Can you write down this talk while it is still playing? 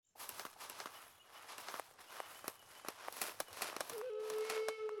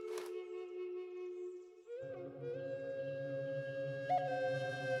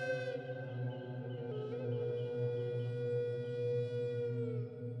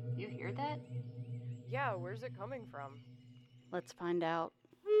Yeah, where's it coming from? Let's find out.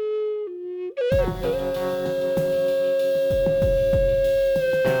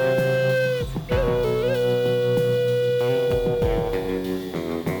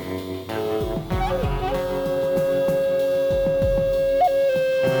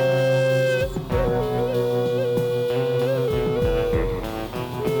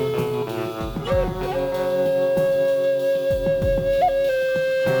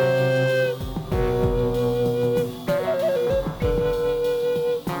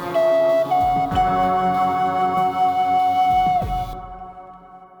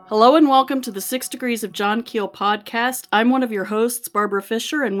 Hello and welcome to the 6 Degrees of John Keel podcast. I'm one of your hosts, Barbara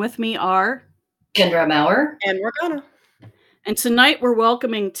Fisher, and with me are Kendra Maurer and Morgana. And tonight we're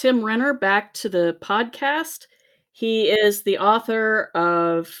welcoming Tim Renner back to the podcast. He is the author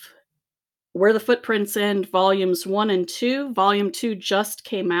of Where the Footprints End, Volumes 1 and 2. Volume 2 just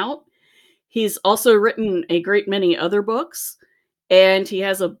came out. He's also written a great many other books, and he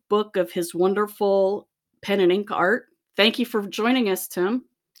has a book of his wonderful pen and ink art. Thank you for joining us, Tim.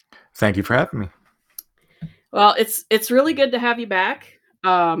 Thank you for having me. Well, it's really good to have you back.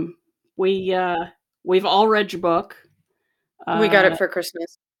 We've all read your book. We got it for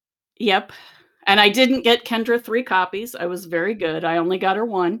Christmas. Yep. And I didn't get Kendra 3 copies. I was very good. I only got her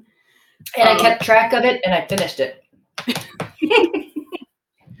 1. And I kept track of it and I finished it.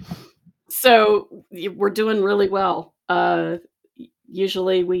 So we're doing really well.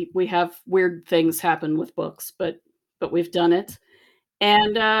 Usually we have weird things happen with books, but we've done it.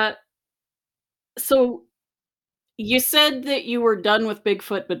 And so you said that you were done with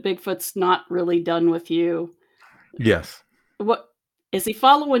Bigfoot, but Bigfoot's not really done with you. Yes. What is he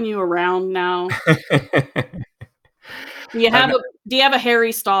following you around now? Do you have a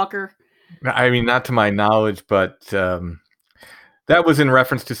hairy stalker? I mean, not to my knowledge, but that was in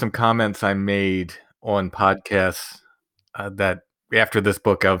reference to some comments I made on podcasts that after this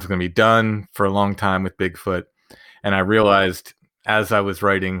book I was going to be done for a long time with Bigfoot, and I realized as I was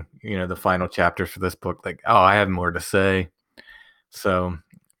writing, the final chapter for this book, like, oh, I have more to say. So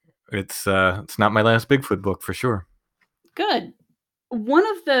it's not my last Bigfoot book for sure. Good. One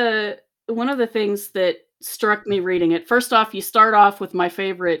of the things that struck me reading it, first off, you start off with my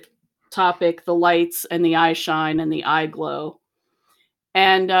favorite topic, the lights and the eye shine and the eye glow.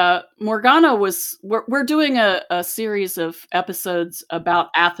 And Morgana we're doing a series of episodes about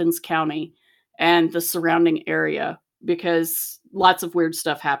Athens County and the surrounding area because lots of weird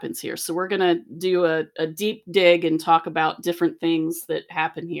stuff happens here. So we're going to do a deep dig and talk about different things that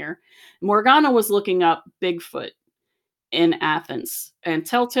happen here. Morgana was looking up Bigfoot in Athens. And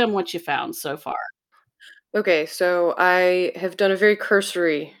tell Tim what you found so far. Okay, so I have done a very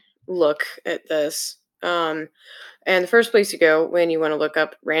cursory look at this. And the first place you go when you want to look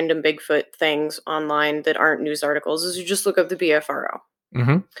up random Bigfoot things online that aren't news articles is you just look up the BFRO.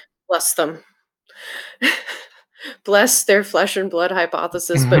 Mm-hmm. Bless them. Bless their flesh and blood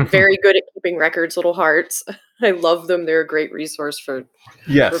hypothesis, but very good at keeping records, little hearts. I love them. They're a great resource for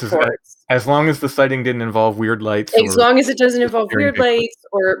reports. As long as the sighting didn't involve weird lights. As long as it doesn't involve weird lights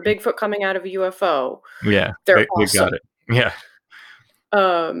or Bigfoot coming out of a UFO. Yeah, they're they awesome. got it. Yeah.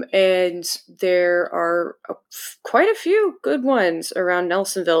 And there are quite a few good ones around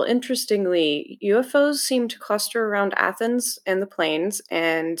Nelsonville. Interestingly, UFOs seem to cluster around Athens and the plains,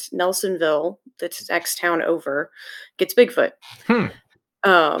 and Nelsonville, the next town over, gets Bigfoot.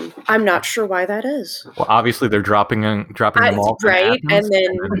 I'm not sure why that is. Well, obviously they're dropping them off, right? Athens, and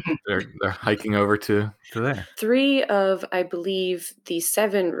then they're hiking over to there. 3 of, I believe, the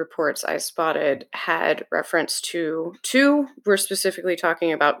 7 reports I spotted had reference to 2 were specifically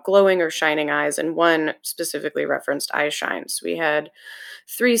talking about glowing or shining eyes, and 1 specifically referenced eye shines. We had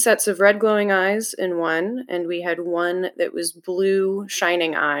 3 sets of red glowing eyes in 1, and we had 1 that was blue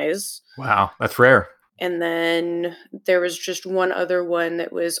shining eyes. Wow, that's rare. And then there was just 1 other one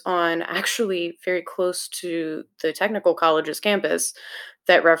that was on actually very close to the technical college's campus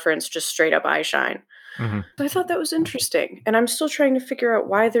that referenced just straight up eye shine. Mm-hmm. So I thought that was interesting. And I'm still trying to figure out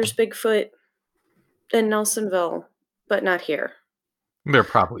why there's Bigfoot in Nelsonville, but not here. There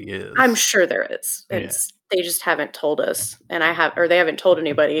probably is. I'm sure there is. They just haven't told us, and they haven't told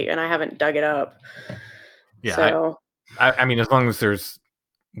anybody, and I haven't dug it up. Yeah. So I mean, as long as there's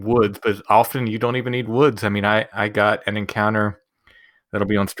woods, but often you don't even need woods. I mean, I got an encounter that'll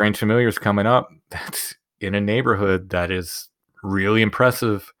be on Strange Familiars coming up that's in a neighborhood that is really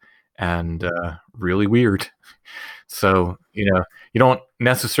impressive and really weird. So, you don't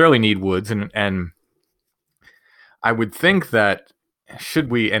necessarily need woods, and I would think that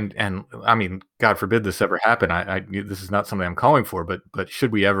should we, and I mean, God forbid this ever happen. This is not something I'm calling for, but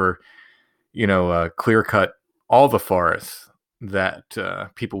should we ever clear cut all the forests, that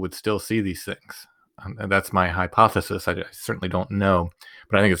people would still see these things. And that's my hypothesis. I certainly don't know,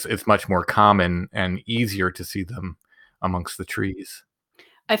 but I think it's much more common and easier to see them amongst the trees.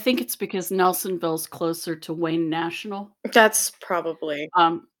 I think it's because Nelsonville's closer to Wayne National. That's probably.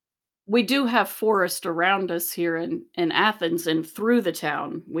 We do have forest around us here in Athens and through the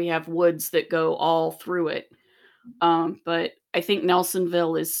town. We have woods that go all through it. But I think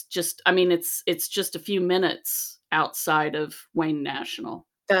Nelsonville is just, I mean, it's just a few minutes outside of Wayne National.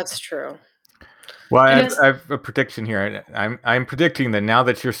 That's true. Well, I have a prediction here. I'm predicting that now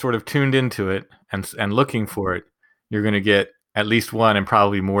that you're sort of tuned into it and looking for it, you're going to get at least one and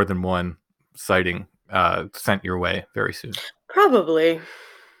probably more than one sighting sent your way very soon. Probably.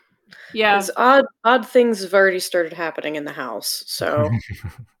 Yeah. 'Cause odd things have already started happening in the house, so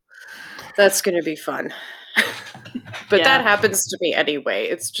that's going to be fun. But Yeah. that happens to me anyway.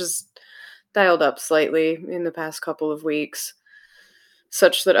 It's just dialed up slightly in the past couple of weeks,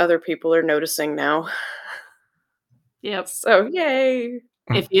 such that other people are noticing now. Yep. So yay!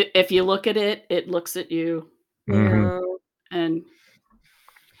 If you look at it, it looks at you. Mhm. Yeah. And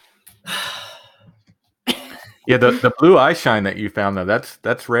Yeah, the blue eye shine that you found, though,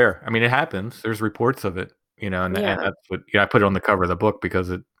 that's rare. I mean, it happens. There's reports of it, and Yeah. that's what I put it on the cover of the book because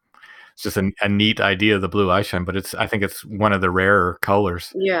it's just a neat idea, the blue eye shine. But I think it's one of the rarer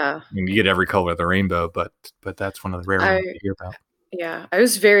colors. Yeah. I mean, you get every color of the rainbow, but that's one of the rare ones to hear about. Yeah, I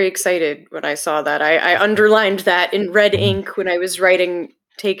was very excited when I saw that. I underlined that in red ink when I was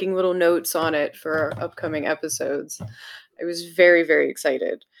taking little notes on it for our upcoming episodes. I was very, very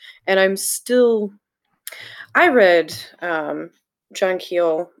excited. And I read John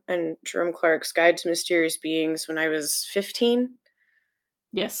Keel and Jerome Clark's Guide to Mysterious Beings when I was 15.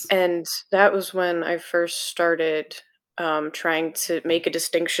 yes. And that was when I first started trying to make a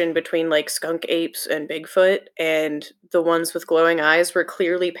distinction between like skunk apes and Bigfoot, and the ones with glowing eyes were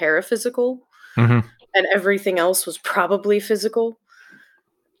clearly paraphysical, Mhm. and everything else was probably physical.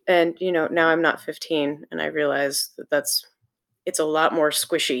 And now I'm not 15, and I realize that it's a lot more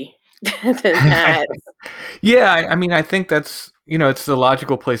squishy than that. Yeah, I mean, I think that's it's the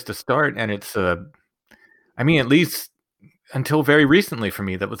logical place to start, and it's I mean, at least until very recently for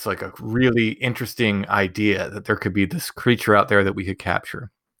me, that was like a really interesting idea that there could be this creature out there that we could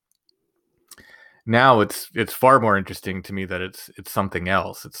capture. Now it's far more interesting to me that it's something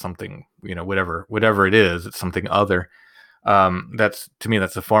else. It's something, whatever it is, it's something other. That's to me,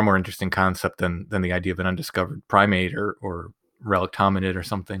 that's a far more interesting concept than the idea of an undiscovered primate or relic hominid or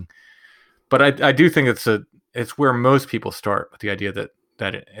something. But I do think it's where most people start with the idea that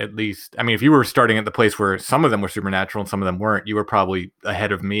at least, I mean, if you were starting at the place where some of them were supernatural and some of them weren't, you were probably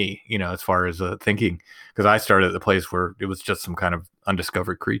ahead of me, as far as thinking, because I started at the place where it was just some kind of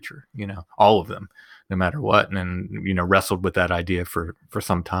undiscovered creature, all of them, no matter what, and then wrestled with that idea for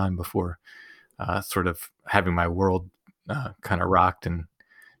some time before sort of having my world kind of rocked and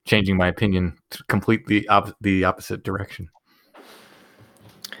changing my opinion to completely the opposite direction.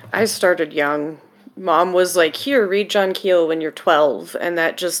 I started young. Mom was like, "Here, read John Keel when you're 12," and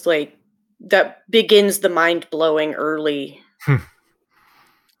that just that begins the mind blowing early.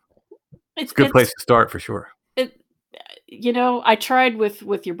 It's a good place to start for sure. I tried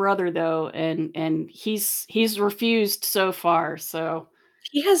with your brother though, and he's refused so far. So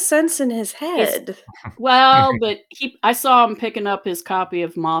he has sense in his head. Well, but I saw him picking up his copy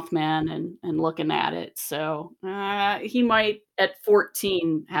of Mothman and looking at it. So he might at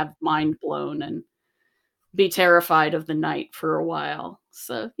 14 have mind blown and be terrified of the night for a while.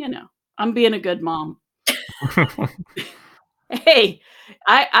 So, I'm being a good mom. Hey,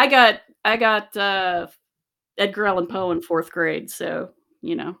 I got Edgar Allan Poe in 4th grade, so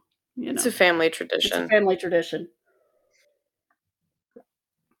it's a family tradition. It's a family tradition.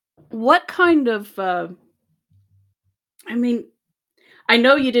 What kind of I mean, I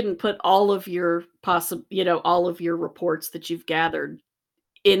know you didn't put all of your all of your reports that you've gathered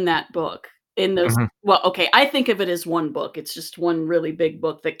in that book. In those, well, okay, I think of it as one book. It's just one really big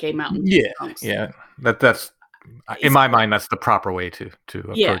book that came out in chunks. Yeah. That's in my mind, that's the proper way to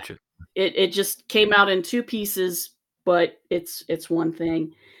approach it. It just came out in 2 pieces, but it's one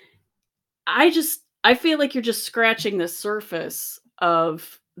thing. I feel like you're just scratching the surface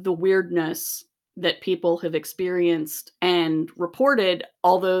of the weirdness that people have experienced and reported,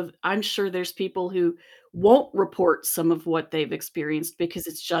 although I'm sure there's people who won't report some of what they've experienced because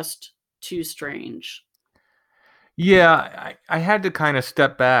it's just too strange. Yeah, I had to kind of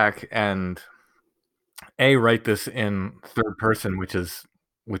step back and write this in third person, which is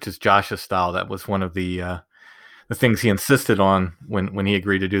Josh's style. That was one of the things he insisted on when he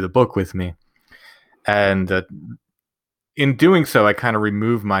agreed to do the book with me. And in doing so, I kind of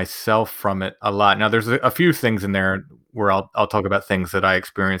remove myself from it a lot. Now, there's a few things in there where I'll talk about things that I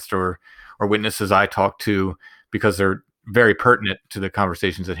experienced or witnesses I talked to because they're very pertinent to the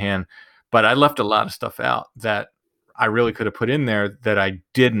conversations at hand. But I left a lot of stuff out that I really could have put in there that I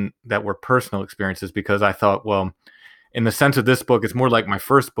didn't, that were personal experiences, because I thought, well, in the sense of this book, it's more like my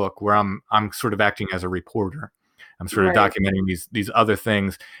first book where I'm sort of acting as a reporter. I'm sort of Right. documenting these other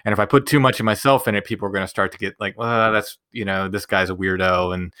things. And if I put too much of myself in it, people are going to start to get like, well, that's, this guy's a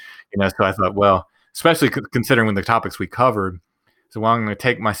weirdo. And, so I thought, well, especially considering when the topics we covered. So, well, I'm going to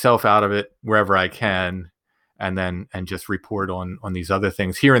take myself out of it wherever I can, and just report on these other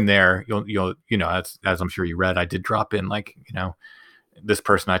things here and there. You'll as I'm sure you read, I did drop in like, this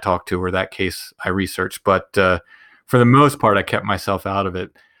person I talked to or that case I researched. But for the most part, I kept myself out of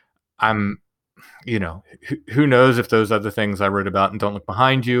it. I'm, who knows if those other things I wrote about and Don't Look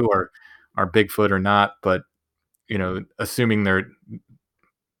Behind You are Bigfoot or not, but assuming they're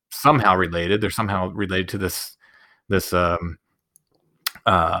somehow related to this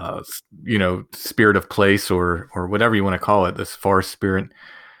spirit of place or whatever you want to call it, this forest spirit,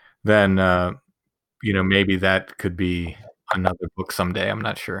 then maybe that could be another book someday. I'm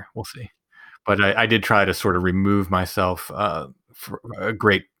not sure. We'll see. But I did try to sort of remove myself for a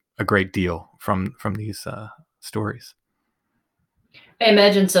great deal from these stories. I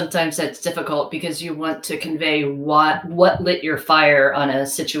imagine sometimes that's difficult because you want to convey what lit your fire on a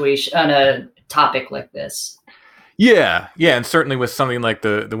situation, on a topic like this. Yeah, and certainly with something like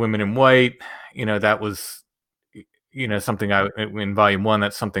the Women in White, that was, something in volume 1.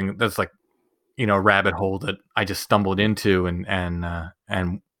 That's something that's like, a rabbit hole that I just stumbled into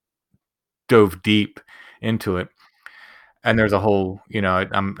and dove deep into it. And there's a whole,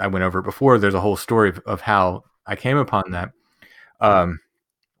 I went over it before. There's a whole story of how I came upon that.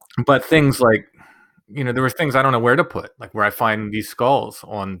 But things like, there were things I don't know where to put, like where I find these skulls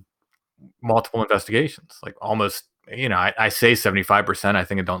on multiple investigations, like almost, I say 75%. I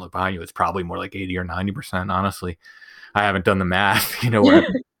think it Don't Look Behind You, it's probably more like 80 or 90%. Honestly, I haven't done the math, where I've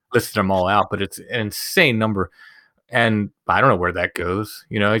listed them all out, but it's an insane number. And I don't know where that goes.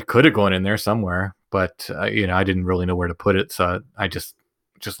 It could have gone in there somewhere, but I didn't really know where to put it, so I just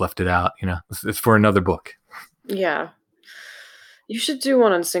left it out. It's for another book. Yeah, you should do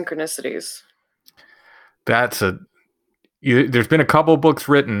one on synchronicities. There's been a couple books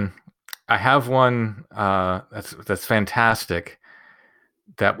written. I have one that's fantastic.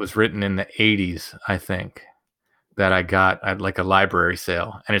 That was written in the 80s, I think. That I got at like a library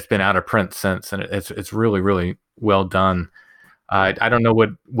sale, and it's been out of print since. And it's really, really well done. I don't know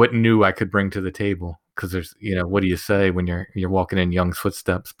what new I could bring to the table, because there's, what do you say when you're walking in Jung's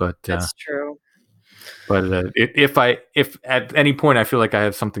footsteps? But that's true. But if at any point I feel like I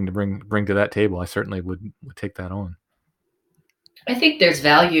have something to bring to that table, I certainly would take that on. I think there's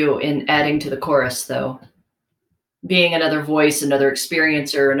value in adding to the chorus, though, being another voice, another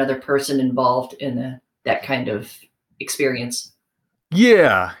experiencer, another person involved in that kind of experience.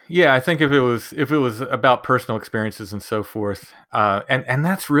 Yeah. I think if it was about personal experiences and so forth, and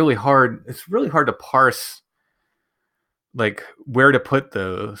that's really hard. It's really hard to parse, like, where to put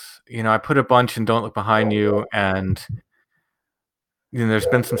those. I put a bunch in Don't Look Behind You, and there's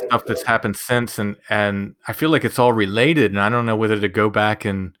been some stuff that's happened since, and I feel like it's all related, and I don't know whether to go back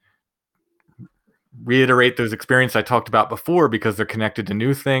and reiterate those experiences I talked about before because they're connected to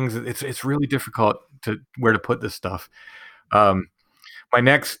new things. It's really difficult to where to put this stuff. My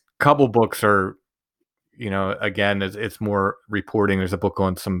next couple books are, again, it's more reporting. There's a book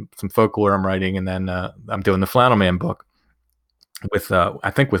on some folklore I'm writing, and then I'm doing the Flannel Man book with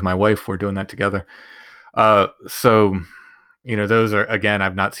I think with my wife. We're doing that together. So those are, again,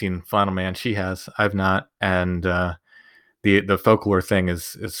 I've not seen Flannel Man. She has. I've not. And the folklore thing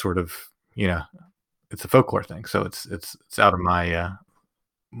is sort of, it's a folklore thing. So it's out of my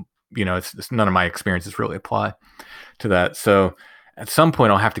it's none of my experiences really apply to that. So at some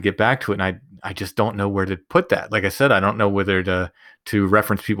point I'll have to get back to it, and I just don't know where to put that. Like I said, I don't know whether to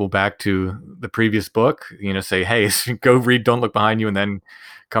reference people back to the previous book, say, hey, go read Don't Look Behind You and then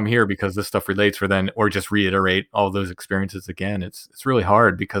come here because this stuff relates, or just reiterate all those experiences again. It's really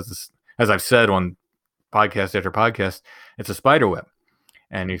hard because as I've said on podcast after podcast, it's a spider web.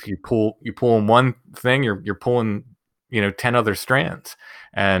 And if you pull in one thing, you're pulling 10 other strands,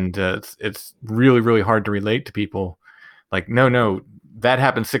 and it's really, really hard to relate to people. Like, no, that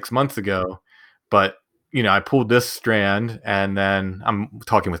happened 6 months ago, but I pulled this strand, and then I'm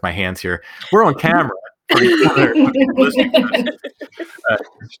talking with my hands here. We're on camera,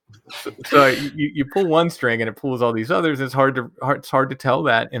 So you pull one string and it pulls all these others. It's hard to tell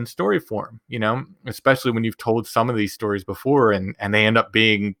that in story form, especially when you've told some of these stories before and they end up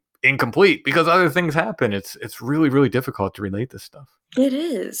being incomplete because other things happen. It's really, really difficult to relate this stuff. It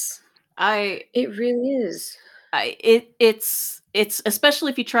is. It really is. It's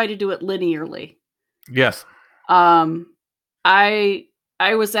especially if you try to do it linearly. Yes. I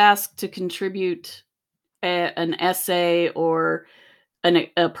was asked to contribute an essay or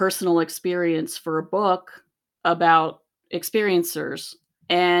a personal experience for a book about experiencers,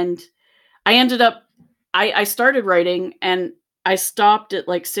 and I ended up I started writing and I stopped at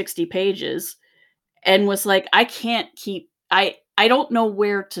like 60 pages and was like, I can't keep I don't know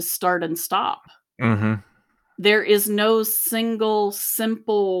where to start and stop. Mm-hmm. There is no single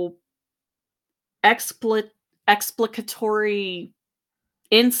simple explicatory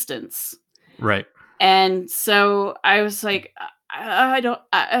instance. Right. And so I was like,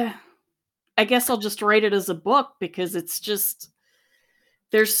 I guess I'll just write it as a book because it's just,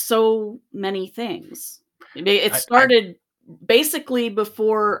 there's so many things. It started basically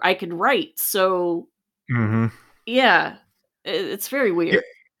before I could write. So yeah, it's very weird.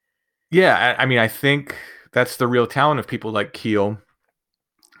 Yeah. I mean, I think that's the real talent of people like Keel,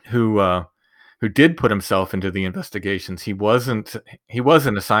 who did put himself into the investigations. He wasn't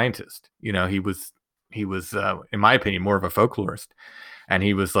a scientist. He was in my opinion more of a folklorist, and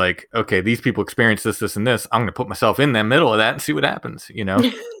he was like, okay, these people experience this and this, I'm going to put myself in the middle of that and see what happens.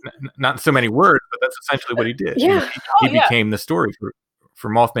 Not in so many words, but that's essentially what he did. Yeah. He became the story for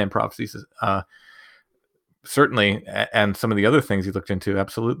Mothman Prophecies, certainly, and some of the other things he looked into,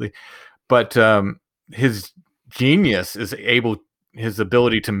 absolutely. But his genius is his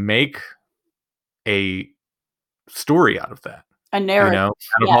ability to make a story out of that, a narrative,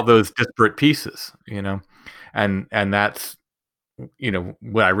 out of all those disparate pieces, and that's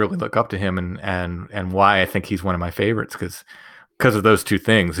what I really look up to him and why I think he's one of my favorites, because of those two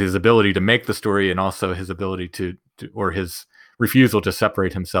things: his ability to make the story and also his ability to or his refusal to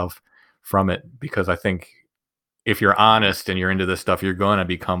separate himself from it. Because I think if you're honest and you're into this stuff, you're going to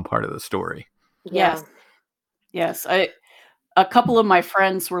become part of the story. Yes. A couple of my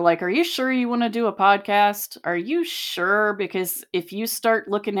friends were like, are you sure you want to do a podcast? Are you sure? Because if you start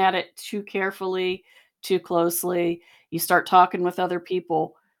looking at it too carefully, too closely, you start talking with other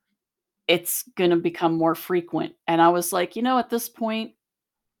people, it's going to become more frequent. And I was like, at this point,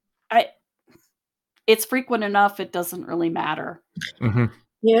 it's frequent enough. It doesn't really matter. Mm-hmm.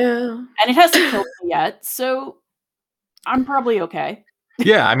 Yeah. And it hasn't killed me yet. So I'm probably okay.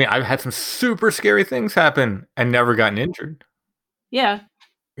 Yeah. I mean, I've had some super scary things happen and never gotten injured. Yeah.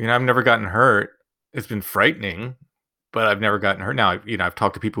 I've never gotten hurt. It's been frightening, but I've never gotten hurt. Now, I've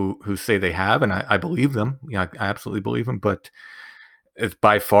talked to people who say they have, and I believe them. I absolutely believe them, but it's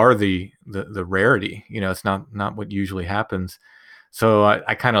by far the rarity. It's not what usually happens. So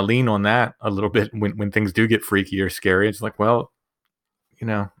I kind of lean on that a little bit when things do get freaky or scary. It's like, well,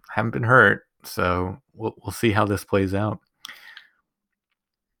 I haven't been hurt, so we'll see how this plays out.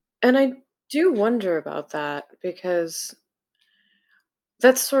 And I do wonder about that, because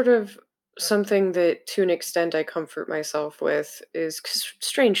that's sort of something that, to an extent, I comfort myself with, is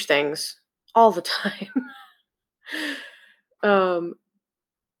strange things all the time.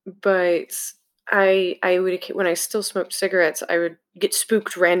 But I would, when I still smoked cigarettes, I would get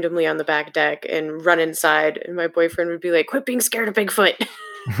spooked randomly on the back deck and run inside, and my boyfriend would be like, "Quit being scared of Bigfoot."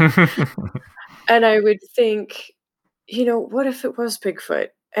 And I would think, what if it was Bigfoot?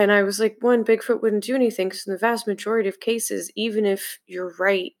 And I was like, one, Bigfoot wouldn't do anything, because in the vast majority of cases, even if you're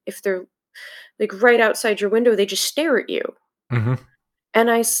right, if they're like right outside your window, they just stare at you. Mm-hmm. And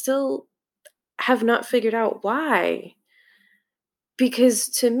I still have not figured out why. Because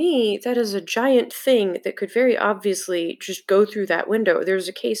to me, that is a giant thing that could very obviously just go through that window. There's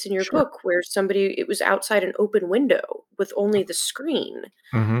a case in your book where it was outside an open window with only the screen.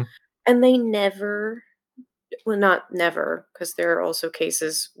 Mm-hmm. And they never, well, not never, because there are also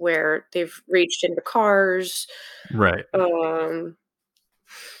cases where they've reached into cars. Right.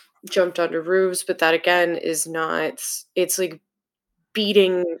 Jumped under roofs, but that again is not, it's like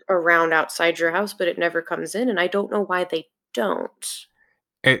beating around outside your house, but it never comes in. And I don't know why they don't.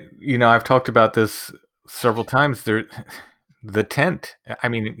 I've talked about this several times. The tent. I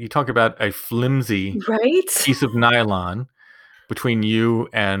mean, you talk about a flimsy piece of nylon between you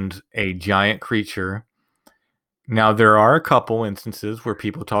and a giant creature. Now, there are a couple instances where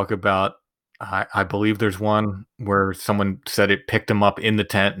people talk about, I believe there's one where someone said it picked them up in the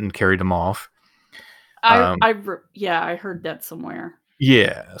tent and carried them off. I heard that somewhere.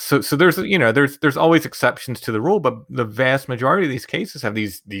 Yeah. So there's there's always exceptions to the rule, but the vast majority of these cases have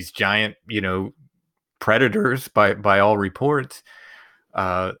these giant predators by all reports,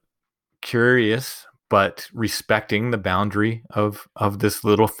 uh, curious but respecting the boundary of this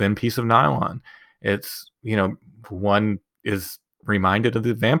little thin piece of nylon. It's one is reminded of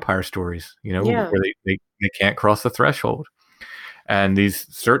the vampire stories, Yeah. where they can't cross the threshold. And these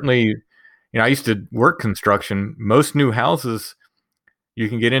certainly, I used to work construction. Most new houses you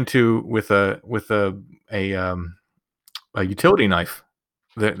can get into with a utility knife.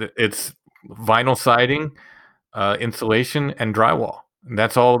 It's vinyl siding, insulation, and drywall. And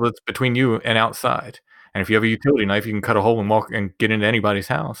that's all that's between you and outside. And if you have a utility knife, you can cut a hole and walk and get into anybody's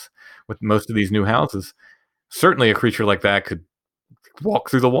house. With most of these new houses, certainly a creature like that could walk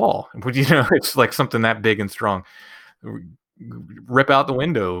through the wall. But it's like something that big and strong. Rip out the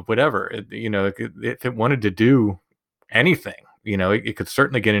window, whatever. If it wanted to do anything, it could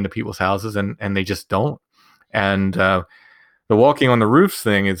certainly get into people's houses, and they just don't. And the walking on the roofs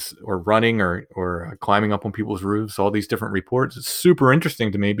thing or running or climbing up on people's roofs, all these different reports, it's super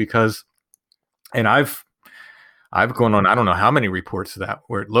interesting to me because, and I've gone on, I don't know how many reports of that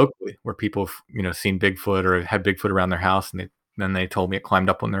where locally where people have, seen Bigfoot or had Bigfoot around their house, and then they told me it climbed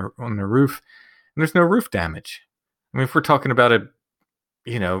up on their roof, and there's no roof damage. I mean, if we're talking about a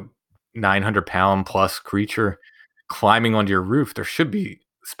 900-pound plus creature climbing onto your roof, there should be,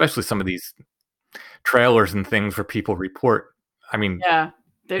 especially some of these trailers and things where people report. I mean, Yeah.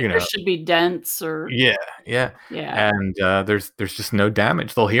 There should be dents or yeah. yeah. And there's just no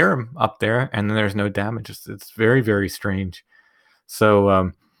damage. They'll hear them up there, and then there's no damage. It's very, very strange.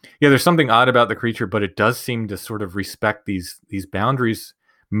 So yeah, there's something odd about the creature, but it does seem to sort of respect these boundaries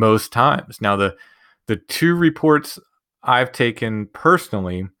most times. Now, the two reports I've taken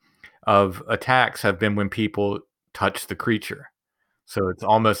personally of attacks have been when people touch the creature. So it's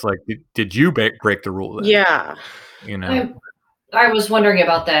almost like, did you break the rule then? Yeah. I was wondering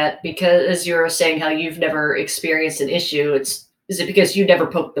about that because, as you were saying, how you've never experienced an issue. Is it because you never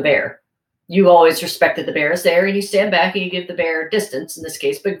poked the bear? You always respected the bear is there, and you stand back and you give the bear distance. In this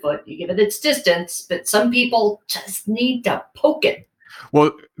case, Bigfoot, you give it its distance. But some people just need to poke it.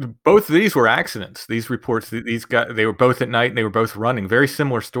 Well, both of these were accidents. These reports, these guys, they were both at night, and they were both running. Very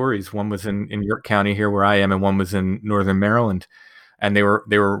similar stories. One was in York County here where I am, and one was in northern Maryland. And they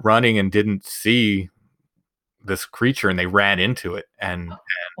were running and didn't see this creature, and they ran into it. And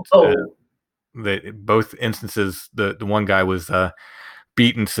both instances, the one guy was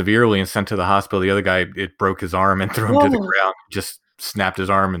beaten severely and sent to the hospital. The other guy, it broke his arm and threw him to the ground. Just snapped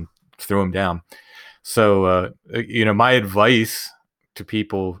his arm and threw him down. So my advice to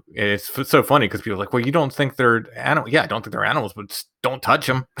people, it's so funny because people are like, well, you don't think they're animals? Yeah, I don't think they're animals, but just don't touch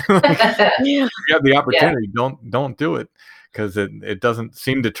them. You have the opportunity, don't do it, because it doesn't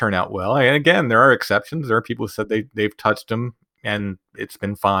seem to turn out well. And again, there are exceptions. There are people who said they've touched them and it's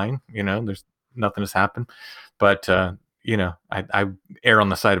been fine. There's nothing has happened, but I err on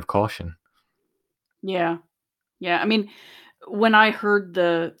the side of caution. Yeah. I mean, when I heard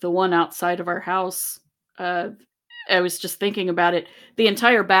the one outside of our house, I was just thinking about it. The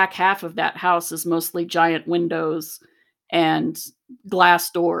entire back half of that house is mostly giant windows and glass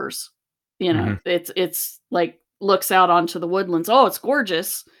doors. It's like looks out onto the woodlands. Oh, it's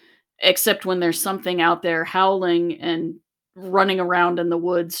gorgeous, except when there's something out there howling and running around in the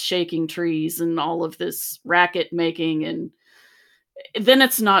woods, shaking trees and all of this racket making. And then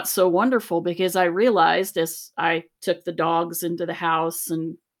it's not so wonderful because I realized as I took the dogs into the house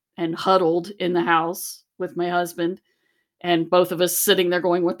and huddled in the house with my husband, and both of us sitting there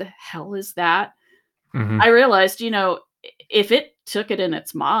going, what the hell is that? I realized, if it took it in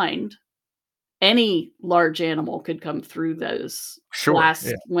its mind, any large animal could come through those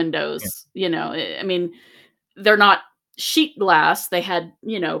glass windows. I mean, they're not sheet glass. They had,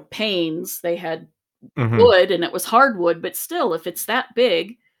 panes, they had wood, and it was hardwood, but still, if it's that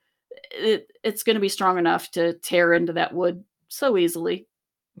big, it's going to be strong enough to tear into that wood so easily.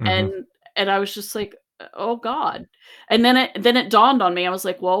 And I was just like, oh God. And then it dawned on me. I was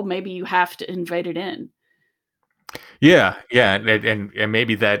like, well, maybe you have to invite it in. Yeah. And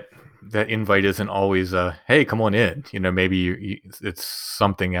maybe that invite isn't always hey, come on in. Maybe it's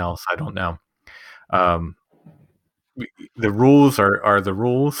something else. I don't know. The rules are the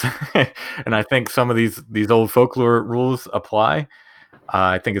rules. And I think some of these old folklore rules apply.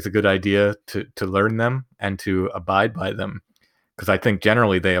 I think it's a good idea to learn them and to abide by them, because I think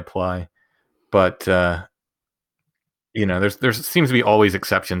generally they apply. But there seems to be always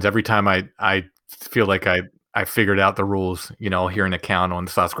exceptions. Every time I feel like I figured out the rules, I'll hear an account on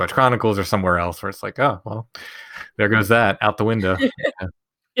the Sasquatch Chronicles or somewhere else where it's like, oh, well, there goes that out the window.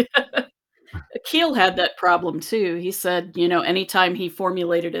 Keel had that problem too. He said, anytime he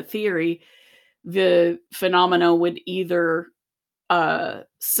formulated a theory, the phenomena would either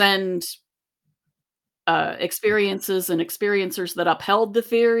send experiences and experiencers that upheld the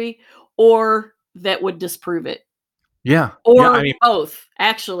theory or that would disprove it. Yeah. Or both.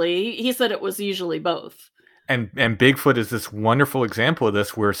 Actually, he said it was usually both. And Bigfoot is this wonderful example of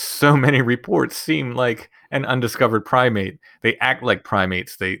this, where so many reports seem like an undiscovered primate. They act like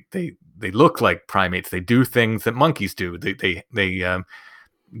primates. They look like primates. They do things that monkeys do. They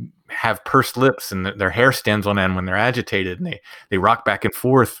have pursed lips, and their hair stands on end when they're agitated, and they rock back and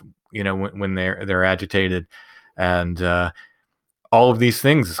forth, when they're agitated, and all of these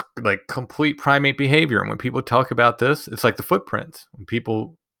things, like complete primate behavior. And when people talk about this, it's like the footprints. When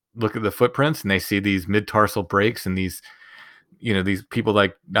people look at the footprints and they see these mid-tarsal breaks, and these people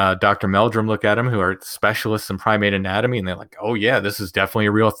like Dr. Meldrum look at them, who are specialists in primate anatomy, and they're like, oh yeah, this is definitely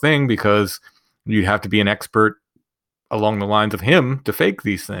a real thing, because you have to be an expert along the lines of him to fake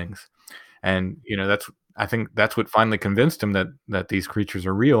these things. And I think that's what finally convinced him that these creatures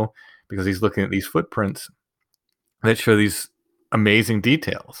are real, because he's looking at these footprints that show these amazing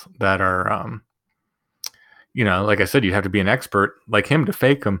details that are like I said, you have to be an expert like him to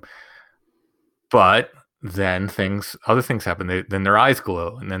fake them. But then other things happen. Then their eyes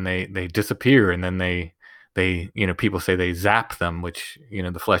glow, and then they disappear, and then they people say they zap them, which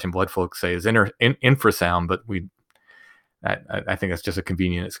the Flesh and Blood folks say is infrasound, but I think that's just a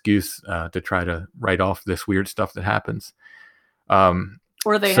convenient excuse to try to write off this weird stuff that happens.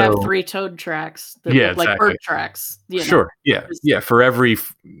 Or they have 3-toed tracks that look like bird tracks. Sure. Yeah. For every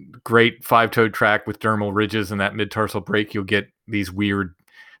great 5-toed track with dermal ridges and that mid-tarsal break, you'll get these weird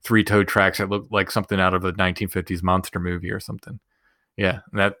 3-toed tracks that look like something out of a 1950s monster movie or something. Yeah.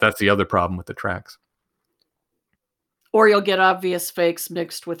 And that's the other problem with the tracks. Or you'll get obvious fakes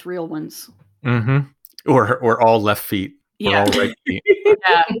mixed with real ones. Mm-hmm. Or all left feet. Yeah. Or all right feet.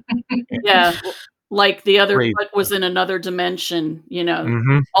 Yeah. Like the other foot was in another dimension,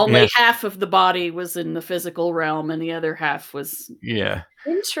 only half of the body was in the physical realm, and the other half was. Yeah.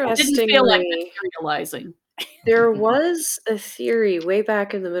 Interestingly, it didn't feel like materializing. There was a theory way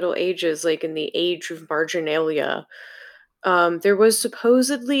back in the Middle Ages, like in the age of marginalia. There was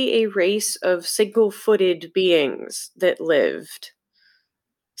supposedly a race of single-footed beings that lived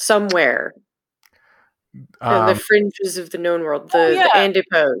somewhere. On the fringes of the known world, the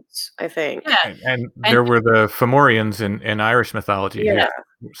Antipodes, I think. Yeah. And there were the Fomorians in Irish mythology. Yeah.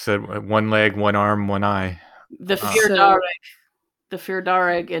 Who said one leg, one arm, one eye. The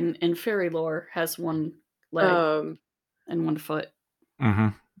Firdareg in fairy lore has one leg and one foot. Mm-hmm.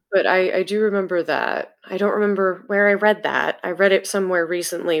 But I do remember that. I don't remember where I read that. I read it somewhere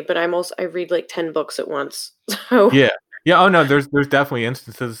recently, but I read like 10 books at once. So yeah. Oh no, there's definitely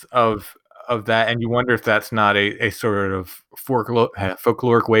instances of that, and you wonder if that's not a sort of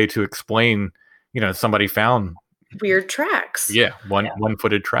folkloric way to explain, somebody found weird tracks. Yeah,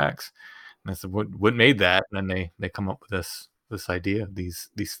 one-footed tracks. And I said, what made that? And then they come up with this idea of these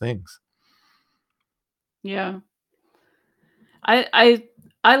things. Yeah, I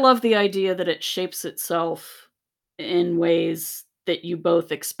love the idea that it shapes itself in ways that you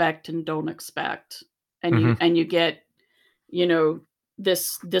both expect and don't expect, and you get,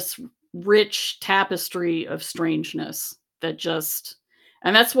 this rich tapestry of strangeness that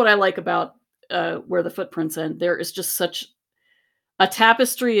and that's what I like about Where the Footprints End. There is just such a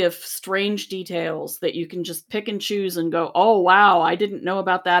tapestry of strange details that you can just pick and choose and go, oh wow, I didn't know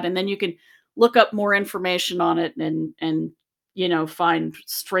about that, and then you can look up more information on it and find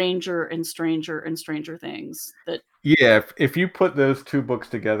stranger and stranger and stranger things that. Yeah, if you put those two books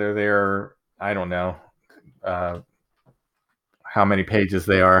together, they're, I don't know how many pages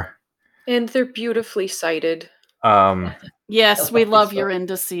they are. And they're beautifully cited. Yes, we love your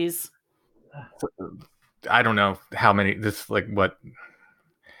indices. I don't know how many.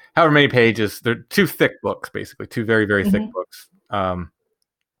 However many pages. They're two thick books, basically, two very, very thick books.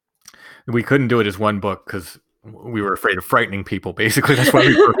 We couldn't do it as one book because we were afraid of frightening people. Basically, that's why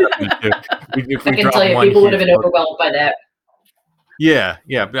we broke it up into two. I can tell you, people would have been overwhelmed by that. Yeah.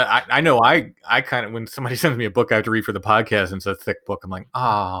 I know. I kind of, when somebody sends me a book I have to read for the podcast and it's a thick book, I'm like,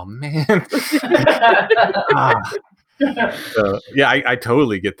 oh man. So, yeah, I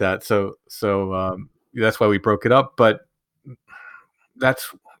totally get that. So that's why we broke it up. But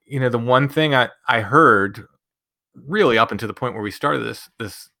that's the one thing I heard really up until the point where we started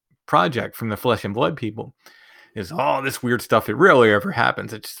this project from the Flesh and Blood people is all this weird stuff. It rarely ever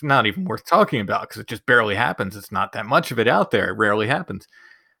happens. It's just not even worth talking about because it just barely happens. It's not that much of it out there. It rarely happens.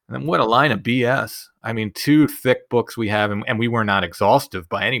 And then what a line of BS. I mean, 2 thick books we have, and we were not exhaustive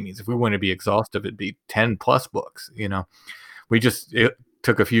by any means. If we wanted to be exhaustive, it'd be 10 plus books. It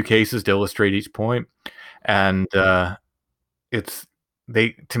took a few cases to illustrate each point. And to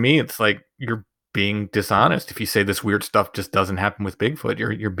me, it's like you're being dishonest if you say this weird stuff just doesn't happen with Bigfoot.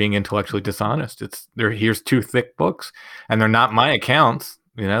 You're being intellectually dishonest. Here's 2 thick books, and they're not my accounts.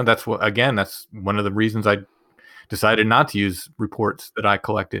 That's one of the reasons I decided not to use reports that I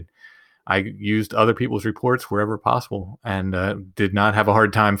collected. I used other people's reports wherever possible, and did not have a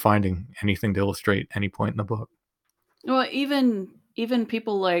hard time finding anything to illustrate any point in the book. Well, even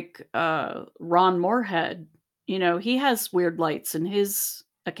people like Ron Moorhead, he has weird lights in his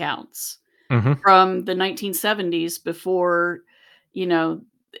accounts from the 1970s before,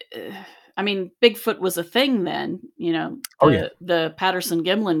 Bigfoot was a thing then, the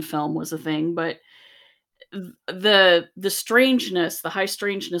Patterson-Gimlin film was a thing, but the strangeness, the high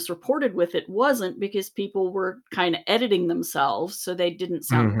strangeness reported with it wasn't, because people were kind of editing themselves so they didn't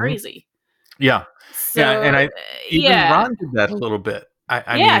sound crazy. Yeah. So, and Ron did that a little bit.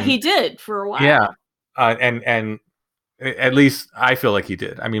 I mean, he did for a while. Yeah. And at least I feel like he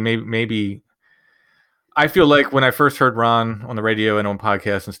did. I mean, maybe I feel like when I first heard Ron on the radio and on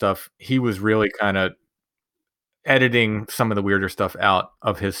podcasts and stuff, he was really kind of editing some of the weirder stuff out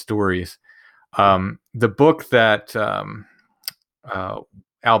of his stories. The book that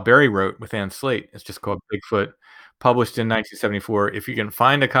Al Berry wrote with Ann Slate is just called Bigfoot, published in 1974. If you can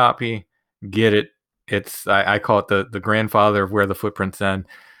find a copy, get it. I call it the grandfather of Where the Footprints End.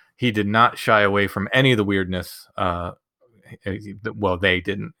 He did not shy away from any of the weirdness. Well, they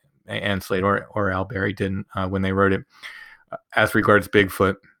didn't. Ann Slate or Al Berry didn't when they wrote it, as regards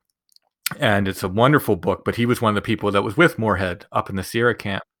Bigfoot. And it's a wonderful book, but he was one of the people that was with Moorhead up in the Sierra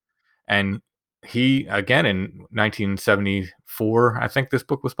camp. And he, again, in 1974, I think this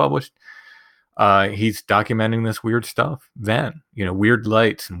book was published, he's documenting this weird stuff then, weird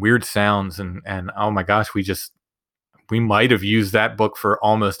lights and weird sounds. And oh my gosh, we might have used that book for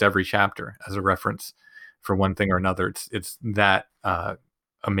almost every chapter as a reference for one thing or another. It's that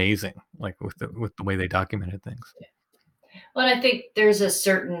amazing, like with the way they documented things. Well, I think there's a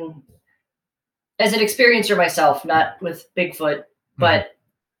certain, as an experiencer myself, not with Bigfoot, but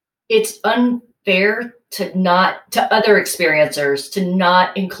it's unfair to other experiencers to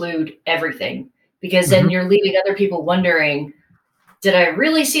not include everything, because then you're leaving other people wondering, did I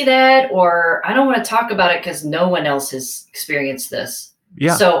really see that? Or I don't want to talk about it because no one else has experienced this.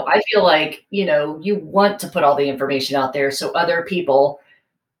 Yeah. So I feel like, you want to put all the information out there so other people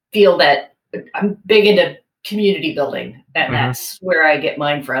feel that. I'm big into community building, and that's where I get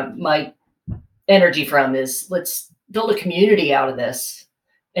mine from. My energy from is, let's build a community out of this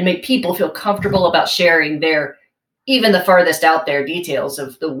and make people feel comfortable about sharing even the farthest out there details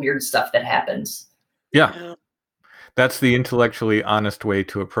of the weird stuff that happens. Yeah. That's the intellectually honest way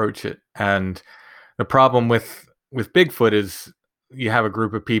to approach it. And the problem with Bigfoot is you have a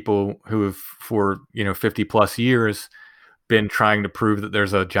group of people who have, for 50 plus years, been trying to prove that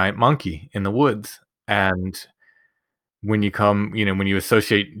there's a giant monkey in the woods. And when you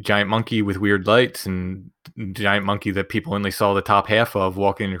associate giant monkey with weird lights and giant monkey that people only saw the top half of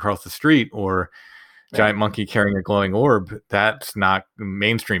walking across the street, or giant monkey carrying a glowing orb, that's not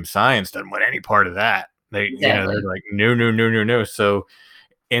mainstream science. Doesn't want any part of that. They're like, no. So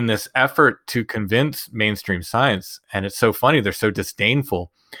in this effort to convince mainstream science, and it's so funny, they're so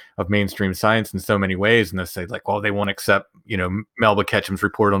disdainful of mainstream science in so many ways, and they say, like, well, they won't accept Melba Ketchum's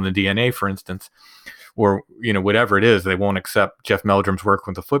report on the DNA, for instance, or whatever it is. They won't accept Jeff Meldrum's work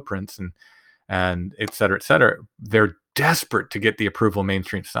with the footprints, and et cetera, et cetera. They're desperate to get the approval of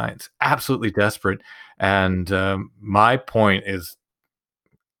mainstream science, absolutely desperate. And my point is,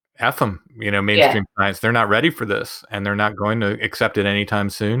 F them, mainstream science. They're not ready for this, and they're not going to accept it anytime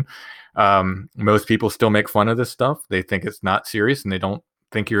soon. Most people still make fun of this stuff. They think it's not serious, and they don't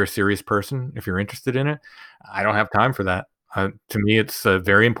think you're a serious person if you're interested in it. I don't have time for that. To me, it's a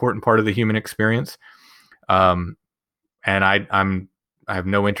very important part of the human experience. And I have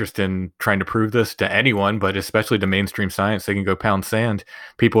no interest in trying to prove this to anyone, but especially to mainstream science. They can go pound sand.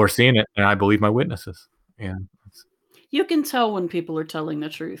 People are seeing it, and I believe my witnesses. Yeah. You can tell when people are telling the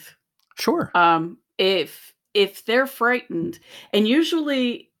truth. Sure. If they're frightened, and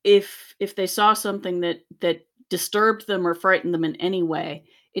usually if they saw something that disturbed them or frightened them in any way,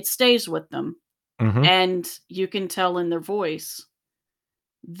 it stays with them. And you can tell in their voice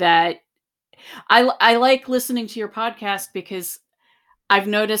that I like listening to your podcast, because I've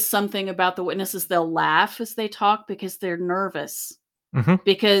noticed something about the witnesses. They'll laugh as they talk because they're nervous. Hmm.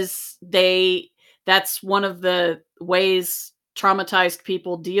 Because that's one of the ways traumatized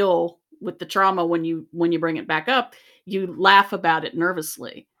people deal with the trauma when you bring it back up. You laugh about it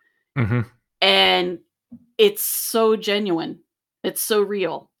nervously. Hmm. And it's so genuine. It's so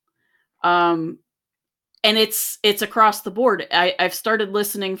real. And it's across the board. I've started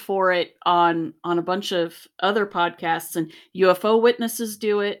listening for it on a bunch of other podcasts, and UFO witnesses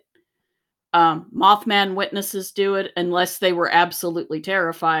do it. Mothman witnesses do it unless they were absolutely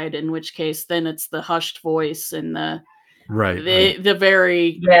terrified, in which case then it's the hushed voice and Right. the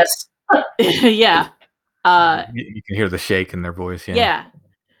very Yes. yeah. You can hear the shake in their voice. Yeah.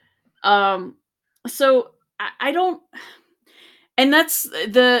 So I don't, and that's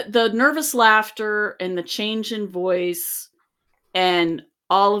the nervous laughter and the change in voice and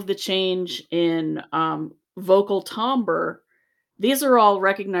all of the change in vocal timbre. These are all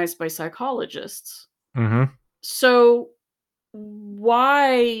recognized by psychologists. Hmm. So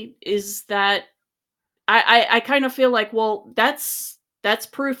why is that? I kind of feel like, well, that's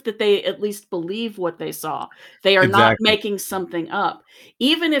proof that they at least believe what they saw. They are not Exactly. making something up.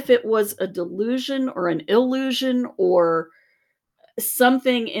 Even if it was a delusion or an illusion or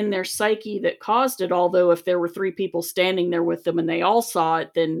something in their psyche that caused it, although if there were 3 people standing there with them and they all saw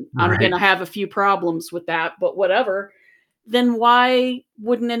it, then I'm Right. gonna have a few problems with that, but whatever. Then why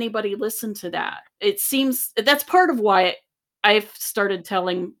wouldn't anybody listen to that? It seems that's part of why I've started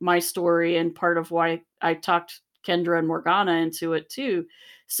telling my story and part of why I talked Kendra and Morgana into it too,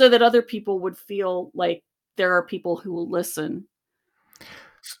 so that other people would feel like there are people who will listen.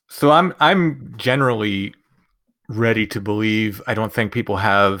 So I'm generally ready to believe. I don't think people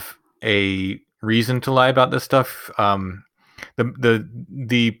have a reason to lie about this stuff.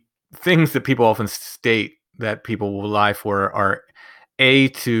 The things that people often state that people will lie for are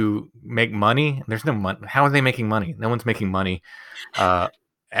to make money. There's no money. How are they making money? No one's making money. It's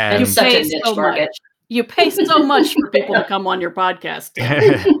And such a pay niche so much. market. You pay so much for people to come on your podcast, Tim.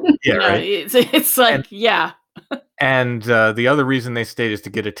 yeah, You know, right. it's like, yeah. And the other reason they state is to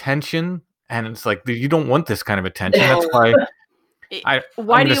get attention. And it's like, you don't want this kind of attention. That's why I'm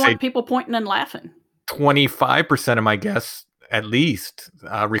Why going do to you say want people pointing and laughing? 25% of my guests at least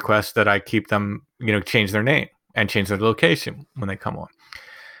request that I keep them, change their name and change their location when they come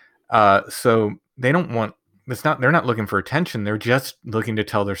on. So they don't want, they're not looking for attention. They're just looking to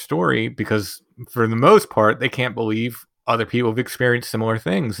tell their story because for the most part, they can't believe other people have experienced similar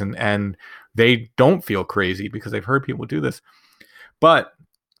things and they don't feel crazy because they've heard people do this. But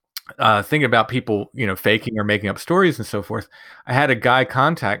thinking about people, faking or making up stories and so forth, I had a guy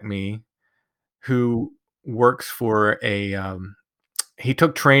contact me who works for he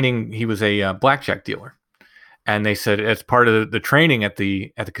took training. He was a blackjack dealer, and they said as part of the training at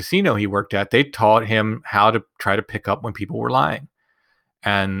the casino he worked at, they taught him how to try to pick up when people were lying,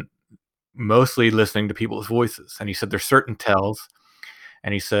 and mostly listening to people's voices. And he said there's certain tells,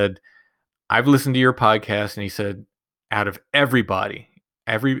 and he said I've listened to your podcast, and he said out of every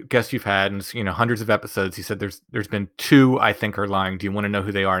guest you've had, and hundreds of episodes, he said there's been 2 I think are lying. Do you want to know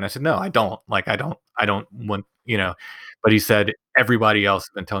who they are? And I said no, I don't. Like I don't want. But he said everybody else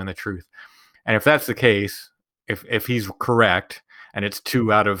has been telling the truth. And if that's the case, if he's correct, and it's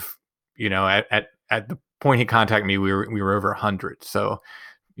 2 out of at the point he contacted me, we were over 100. So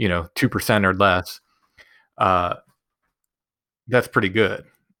 2% or less. Uh, that's pretty good.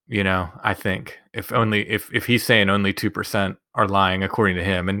 I think if he's saying only 2% are lying according to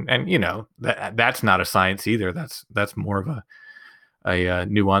him, and that's not a science either. That's more of a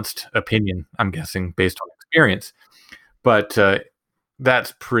nuanced opinion, I'm guessing, based on experience. But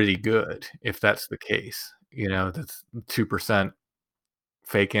that's pretty good if that's the case. That's 2%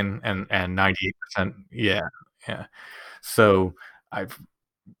 faking and 98%. Yeah, yeah. So I've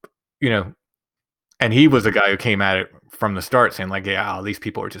you know and he was a guy who came at it from the start saying like, yeah, these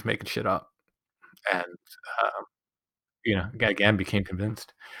people are just making shit up. And again became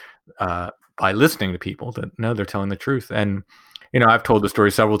convinced by listening to people that no, they're telling the truth. And I've told the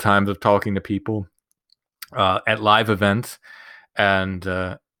story several times of talking to people at live events, and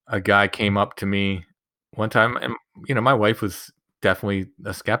a guy came up to me one time, and my wife was definitely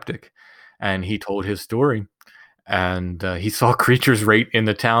a skeptic, and he told his story, and he saw creatures right in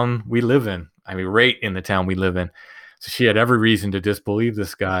the town we live in. I mean, right in the town we live in. So she had every reason to disbelieve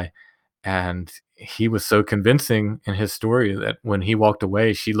this guy. And he was so convincing in his story that when he walked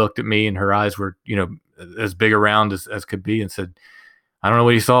away, she looked at me and her eyes were, as big around as could be, and said, I don't know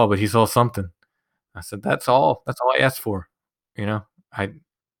what he saw, but he saw something. I said, that's all. That's all I asked for. I,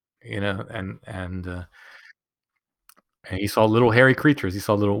 and And he saw little hairy creatures. He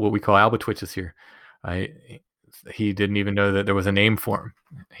saw little what we call albatwitches here. I he didn't even know that there was a name for them.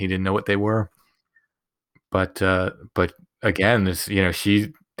 He didn't know what they were. But again, this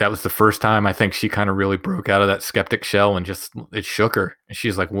that was the first time I think she kind of really broke out of that skeptic shell and just it shook her. And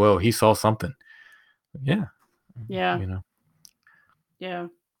she's like, "Whoa, he saw something." Yeah. Yeah. You know. Yeah.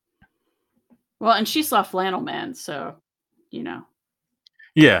 Well, and she saw Flannel Man, so you know.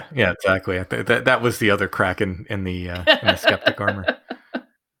 Yeah, exactly. That was the other crack in the skeptic armor.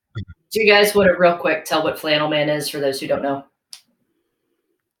 Do you guys want to real quick tell what Flannel Man is for those who don't know?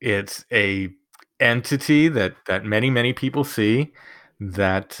 It's a entity that many people see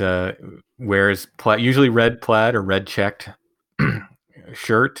that wears usually red plaid or red checked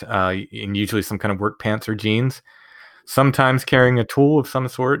shirt, and usually some kind of work pants or jeans. Sometimes carrying a tool of some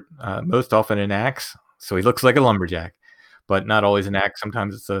sort, most often an axe. So he looks like a lumberjack, but not always an axe.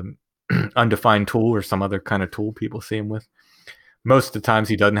 Sometimes it's a undefined tool or some other kind of tool people see him with. Most of the times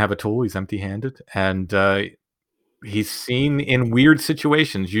he doesn't have a tool. He's empty-handed, and he's seen in weird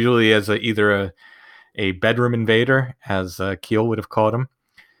situations, usually as either a bedroom invader, as Keel would have called him.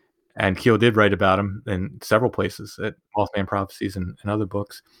 And Keel did write about him in several places at Mothman Prophecies and other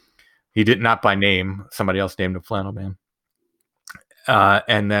books. He did not by name. Somebody else named him Flannel Man.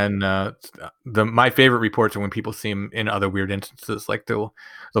 And then my favorite reports are when people see him in other weird instances, like they'll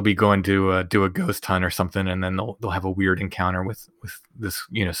be going to do a ghost hunt or something, and then they'll have a weird encounter with this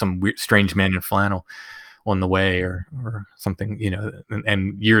some weird, strange man in flannel on the way or something,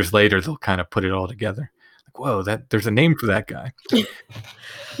 and years later they'll kind of put it all together. Like, whoa, there's a name for that guy.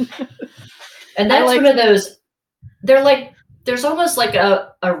 And that's one of those. They're like, there's almost like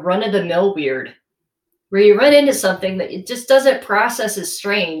a run of the mill weird, where you run into something that it just doesn't process as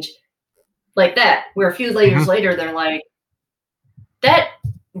strange, like that. Where a few years later, they're like, that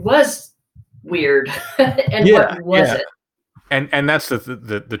was weird, and what was it? And that's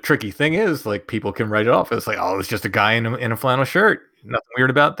the tricky thing is, like, people can write it off. It's like, oh, it's just a guy in a flannel shirt. Nothing weird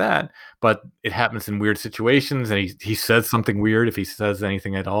about that. But it happens in weird situations, and he says something weird if he says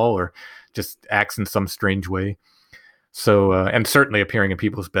anything at all, or just acts in some strange way. So, and certainly appearing in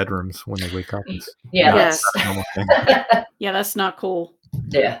people's bedrooms when they wake up. That's not cool.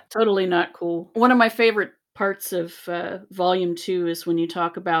 Yeah. Totally not cool. One of my favorite parts of volume 2 is when you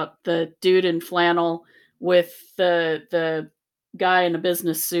talk about the dude in flannel with the guy in a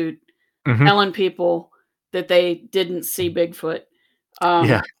business suit telling people that they didn't see Bigfoot.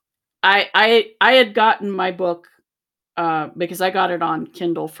 I had gotten my book because I got it on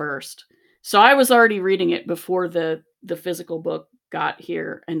Kindle first. So I was already reading it before the physical book got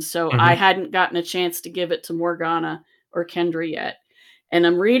here. And so I hadn't gotten a chance to give it to Morgana or Kendra yet. And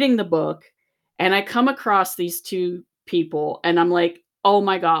I'm reading the book and I come across these two people and I'm like, oh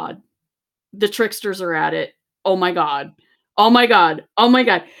my God, the tricksters are at it. Oh my God. Oh my God. Oh my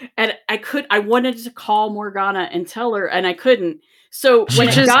God. And I wanted to call Morgana and tell her, and I couldn't. So when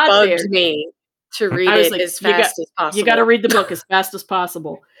it got bugged me to read it as fast as possible. You got to read the book as fast as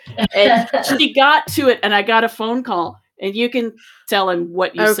possible. And she got to it, and I got a phone call, and you can tell him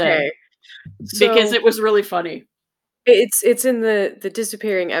what you said because it was really funny. It's in the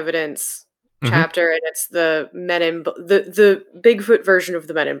disappearing evidence chapter, and it's the the Bigfoot version of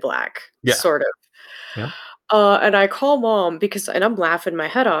the Men in Black, sort of. Yeah. And I call Mom and I'm laughing my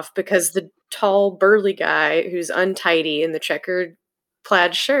head off because the tall, burly guy who's untidy in the checkered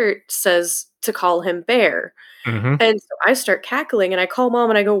plaid shirt says to call him Bear. And so I start cackling and I call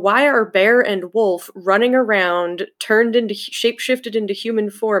Mom and I go, why are Bear and Wolf running around, shapeshifted into human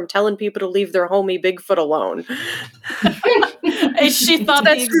form, telling people to leave their homie Bigfoot alone? And she thought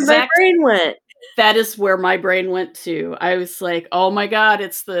that's where my brain went. That is where my brain went to. I was like, oh my God,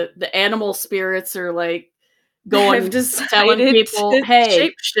 it's the animal spirits are like going telling people,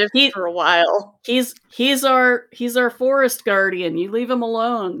 hey, shapeshift for a while. He's our forest guardian. You leave him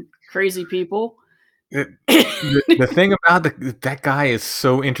alone, crazy people. The thing about that guy is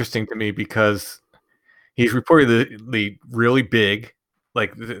so interesting to me because he's reportedly really big.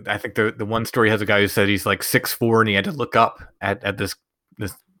 Like, I think the one story has a guy who said he's like 6'4" and he had to look up at this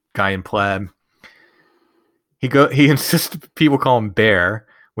guy in plaid. He insists people call him Bear,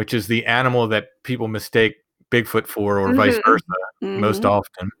 which is the animal that people mistake Bigfoot for, or vice versa, most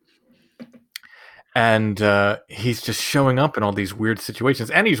often. And he's just showing up in all these weird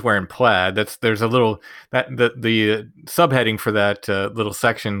situations, and he's wearing plaid. There's a little the subheading for that little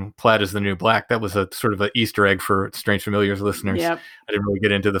section, "Plaid is the New Black." That was a sort of an Easter egg for Strange Familiars listeners. Yep. I didn't really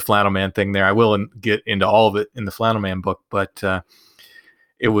get into the Flannel Man thing there. I will get into all of it in the Flannel Man book, but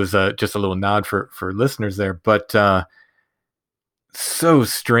it was just a little nod for listeners there. But so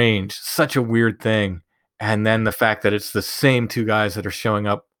strange, such a weird thing. and then the fact that it's the same two guys that are showing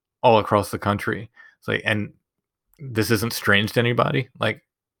up all across the country. It's like, and this isn't strange to anybody. Like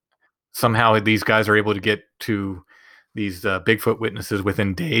somehow these guys are able to get to these Bigfoot witnesses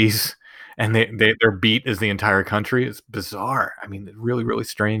within days, and their beat is the entire country. It's bizarre. I mean, really, really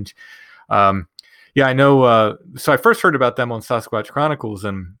strange. Yeah, I know. So I first heard about them on Sasquatch Chronicles,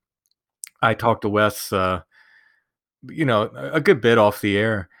 and I talked to Wes, a good bit off the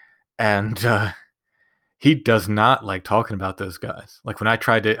air, and he does not like talking about those guys. Like when I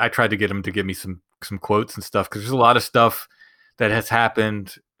tried to get him to give me some quotes and stuff, because there's a lot of stuff that has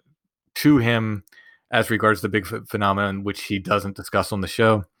happened to him as regards the Bigfoot phenomenon, which he doesn't discuss on the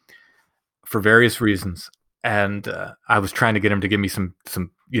show for various reasons. And I was trying to get him to give me some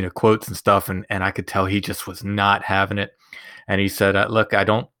quotes and stuff, and I could tell he just was not having it. And he said, "Look, I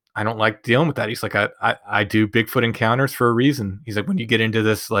don't like dealing with that." He's like, I do Bigfoot encounters for a reason. He's like, when you get into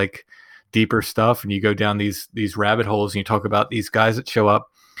this like deeper stuff and you go down these rabbit holes and you talk about these guys that show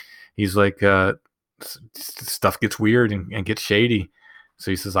up, he's like, stuff gets weird and gets shady. So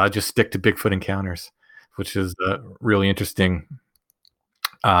he says, I just stick to Bigfoot encounters, which is really interesting.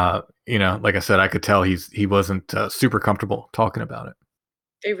 Like I said, I could tell he wasn't super comfortable talking about it.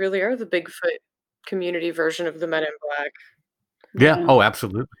 They really are the Bigfoot community version of the Men in Black. Yeah. Oh,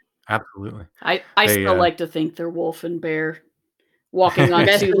 absolutely. Absolutely. I still like to think they're wolf and bear walking on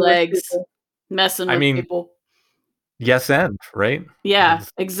two legs, messing with people. Yes, and right? Yeah,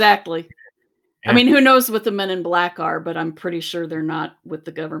 exactly. Yeah. I mean, who knows what the Men in Black are, but I'm pretty sure they're not with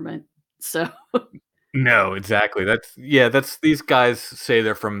the government. So no, exactly. That's these guys say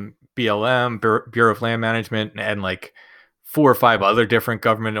they're from BLM, Bureau of Land Management, and like 4 or 5 other different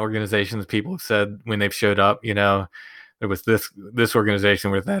government organizations. People have said when they've showed up, there was this organization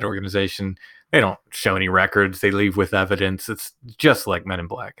with that organization. They don't show any records. They leave with evidence. It's just like Men in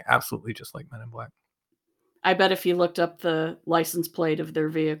Black. Absolutely just like Men in Black. I bet if you looked up the license plate of their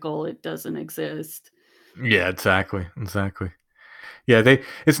vehicle, it doesn't exist. Yeah, exactly. Yeah,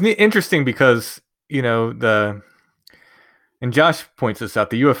 it's interesting because, and Josh points this out,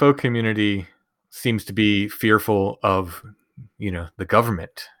 the UFO community seems to be fearful of, the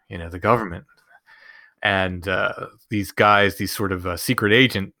government, and these guys, these sort of secret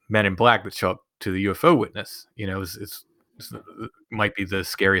agent Men in Black that show up to the UFO witness, might be the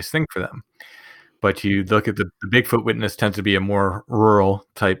scariest thing for them. But you look at the Bigfoot witness tends to be a more rural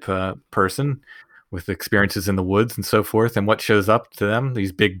type person with experiences in the woods and so forth. And what shows up to them?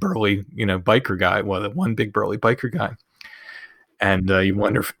 These big burly, biker guy. Well, one big burly biker guy. And you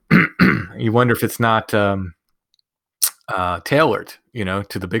wonder if it's not tailored,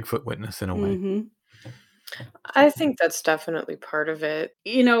 to the Bigfoot witness in a way. Mm-hmm. I think that's definitely part of it.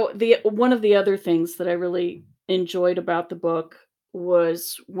 One of the other things that I really enjoyed about the book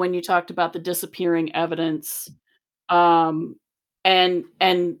was when you talked about the disappearing evidence. And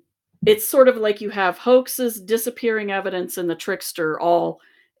it's sort of like you have hoaxes, disappearing evidence, and the trickster all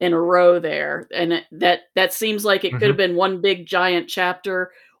in a row there. And that seems like it could have been one big giant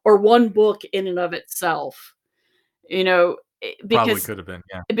chapter or one book in and of itself. Probably could have been,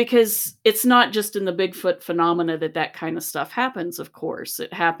 yeah. Because it's not just in the Bigfoot phenomena that kind of stuff happens, of course.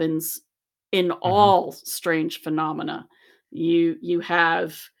 It happens in all strange phenomena. You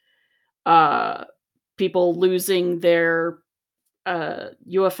have people losing their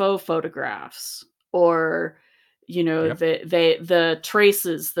UFO photographs, or the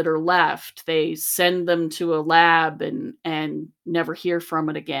traces that are left, they send them to a lab and never hear from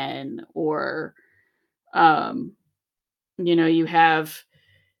it again, or you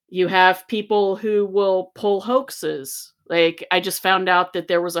have people who will pull hoaxes. Like I just found out that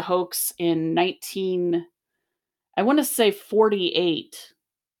there was a hoax in 48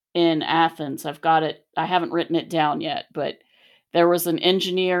 in Athens. I've got it. I haven't written it down yet, but there was an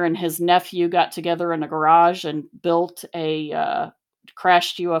engineer and his nephew got together in a garage and built a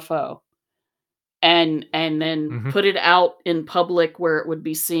crashed UFO, and then put it out in public where it would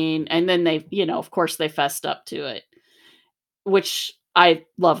be seen. And then they, of course, they fessed up to it, which I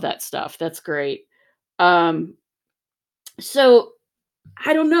love that stuff. That's great. So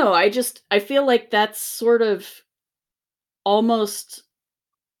I don't know. I feel like that's sort of almost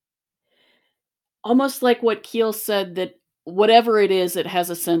like what Keel said, that whatever it is, it has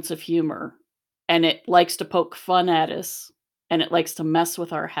a sense of humor, and it likes to poke fun at us, and it likes to mess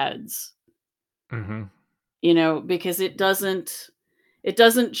with our heads. Because it doesn't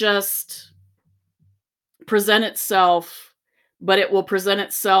just present itself, but it will present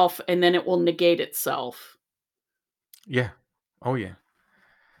itself and then it will negate itself. Yeah. Oh yeah.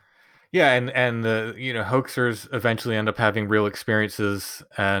 Yeah, and the hoaxers eventually end up having real experiences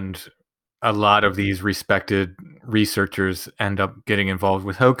and a lot of these respected researchers end up getting involved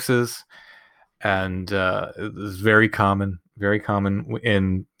with hoaxes, and it's very common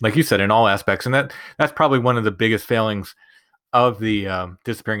in, like you said, in all aspects. And that's probably one of the biggest failings of the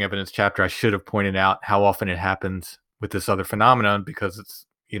disappearing evidence chapter. I should have pointed out how often it happens with this other phenomenon, because it's,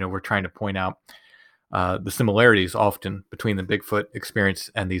 we're trying to point out the similarities often between the Bigfoot experience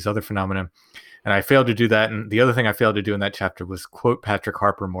and these other phenomena. And I failed to do that. And the other thing I failed to do in that chapter was quote Patrick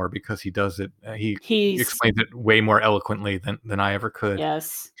Harper more, because he does it. He explains it way more eloquently than I ever could.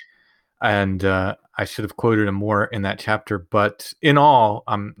 Yes. And I should have quoted him more in that chapter. But in all,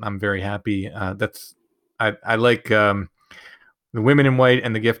 I'm very happy. I like the Women in White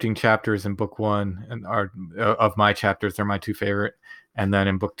and the Gifting chapters in book 1, and are of my chapters. They're my 2 favorite. And then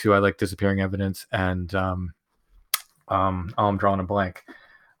in book 2, I like Disappearing Evidence and I'm drawing a blank.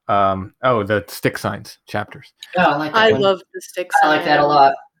 The Stick Signs chapters. Oh, I like that I one. love the stick I like that a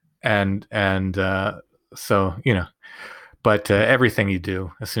lot. And so, but everything you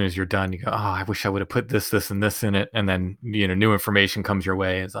do, as soon as you're done, you go, oh, I wish I would have put this, and this in it. And then, new information comes your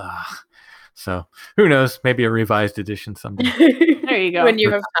way. So who knows? Maybe a revised edition someday. There you go. When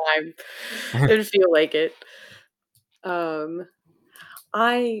you have time and feel like it.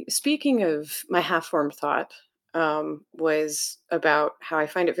 Speaking of my half-formed thought, was about how I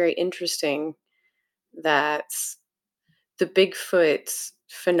find it very interesting that the Bigfoot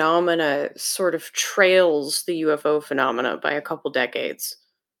phenomena sort of trails the UFO phenomena by a couple decades.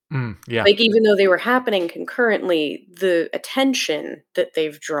 Yeah. Like, even though they were happening concurrently, the attention that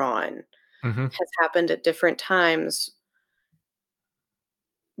they've drawn has happened at different times.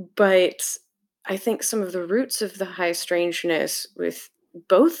 But I think some of the roots of the high strangeness with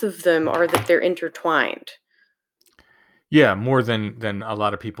both of them are that they're intertwined. Yeah, more than a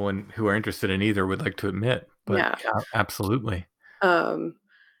lot of people who are interested in either would like to admit. But Yeah. Absolutely.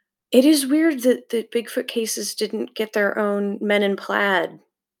 It is weird that the Bigfoot cases didn't get their own Men in Plaid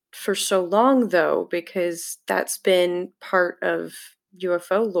for so long, though, because that's been part of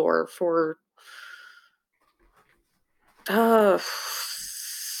UFO lore for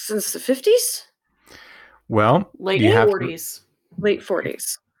since the 50s? Well, Late you have to- 40s. Late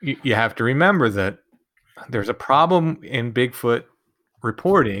 40s. you have to remember that there's a problem in Bigfoot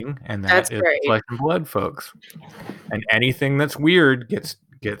reporting, and That's that is right. flesh and blood, folks. And anything that's weird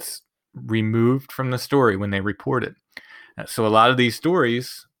gets removed from the story when they report it. So a lot of these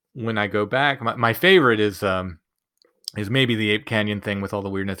stories, when I go back, my favorite is maybe the Ape Canyon thing with all the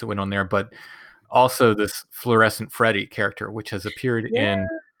weirdness that went on there, but also this Fluorescent Freddy character, which has appeared in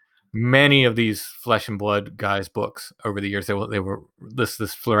many of these flesh and blood guys' books over the years. They were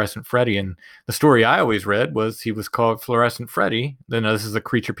this Fluorescent Freddy, and the story I always read was he was called Fluorescent Freddy. Then this is a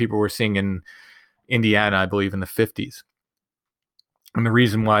creature people were seeing in Indiana, I believe, in the 50s. And the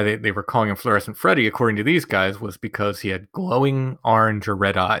reason why they were calling him Fluorescent Freddy, according to these guys, was because he had glowing orange or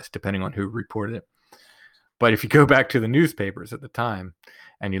red eyes, depending on who reported it. But if you go back to the newspapers at the time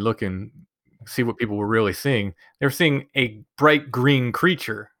and you look and see what people were really seeing, they were seeing a bright green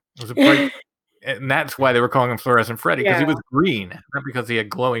creature. It was a bright, and that's why they were calling him Fluorescent Freddy, because he was green, not because he had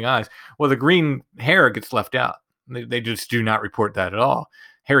glowing eyes. Well, the green hair gets left out. They just do not report that at all.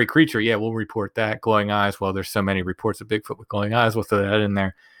 Hairy creature, yeah, we'll report that. Glowing eyes, well, there's so many reports of Bigfoot with glowing eyes, we'll throw that in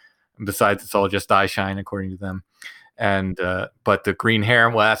there. And besides, it's all just eye shine, according to them. And but the green hair,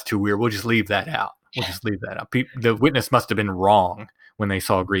 well, that's too weird. We'll just leave that out. The witness must have been wrong when they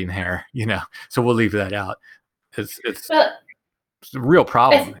saw green hair, so we'll leave that out. It's a real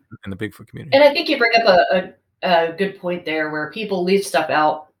problem in the Bigfoot community. And I think you bring up a good point there, where people leave stuff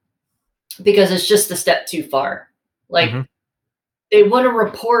out because it's just a step too far. Like, they want to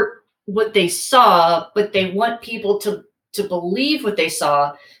report what they saw, but they want people to believe what they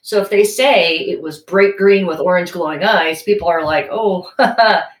saw. So if they say it was bright green with orange glowing eyes, people are like, oh,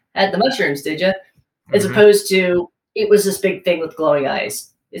 had the mushrooms, did you? As opposed to, it was this big thing with glowing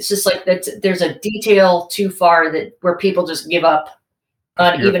eyes. It's just like there's a detail too far where people just give up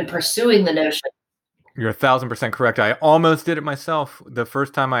on even pursuing the notion. You're 1,000% correct. I almost did it myself. The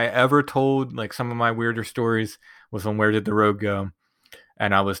first time I ever told like some of my weirder stories was on Where Did the Road Go?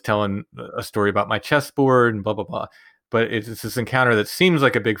 And I was telling a story about my chessboard and blah, blah, blah. But it's this encounter that seems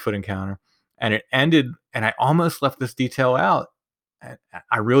like a Bigfoot encounter. And it ended, and I almost left this detail out.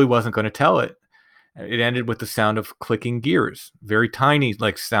 I really wasn't going to tell it. It ended with the sound of clicking gears, very tiny,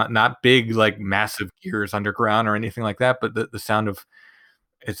 like sound, not big, like massive gears underground or anything like that, but the sound of,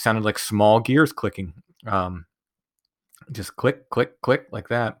 it sounded like small gears clicking, just click, click, click, like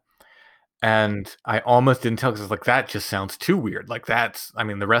that. And I almost didn't tell, because like, that just sounds too weird. Like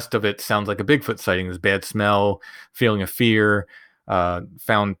the rest of it sounds like a Bigfoot sighting. There's bad smell, feeling of fear.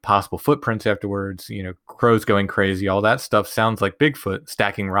 found possible footprints afterwards, crows going crazy, all that stuff sounds like Bigfoot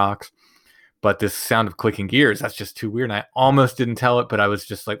stacking rocks. But this sound of clicking gears, that's just too weird. And I almost didn't tell it, but I was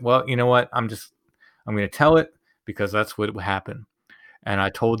just like, well, you know what? I'm going to tell it because that's what would happen. And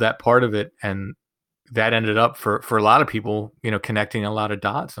I told that part of it, and that ended up for a lot of people, connecting a lot of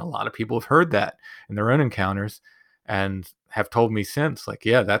dots. And a lot of people have heard that in their own encounters and have told me since, like,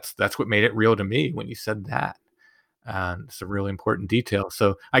 yeah, that's what made it real to me when you said that. And it's a really important detail.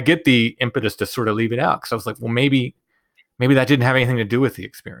 So I get the impetus to sort of leave it out, because I was like, well, maybe that didn't have anything to do with the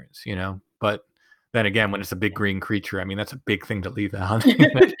experience, But then again, when it's a big green creature, I mean, that's a big thing to leave out.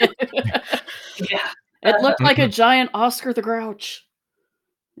 Yeah. It looked like a giant Oscar the Grouch.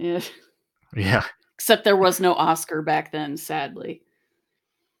 Yeah. Yeah. Except there was no Oscar back then, sadly.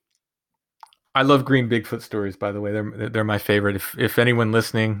 I love green Bigfoot stories, by the way. They're my favorite. If anyone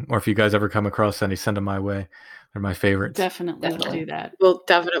listening, or if you guys ever come across any, send them my way. They're my favorites. Definitely will Definitely. do that. We'll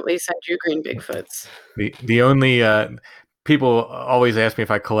definitely send you green Bigfoots. The only people always ask me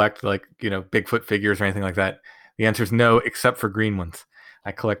if I collect Bigfoot figures or anything like that. The answer is no, except for green ones.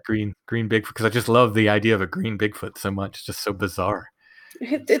 I collect green Bigfoot because I just love the idea of a green Bigfoot so much. It's just so bizarre.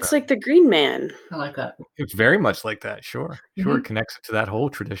 It's like the Green Man. I like that. It's very much like that. Sure. It connects to that whole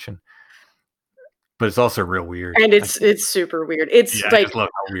tradition. But it's also real weird. And it's super weird. It's I like, just love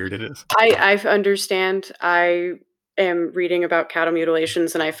how weird it is. I understand. I am reading about cattle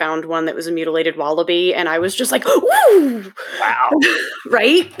mutilations, and I found one that was a mutilated wallaby, and I was just like, woo! Wow.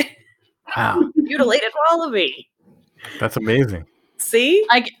 Right? Wow. Mutilated wallaby. That's amazing. See?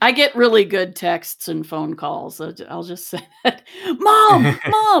 I get really good texts and phone calls. So I'll just say that.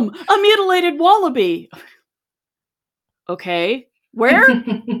 Mom, a mutilated wallaby. Okay. Where?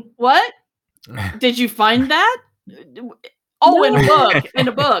 What? Did you find that? Oh, No. in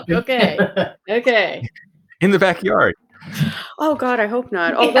a book. Okay. In the backyard. Oh God, I hope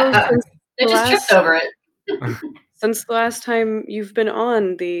not. Although Yeah. since They the just tripped over it. since the last time you've been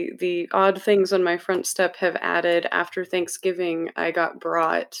on, the odd things on my front step have added. After Thanksgiving, I got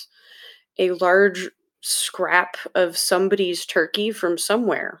brought a large scrap of somebody's turkey from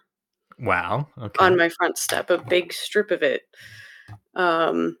somewhere Wow. Okay. on my front step, a big strip of it.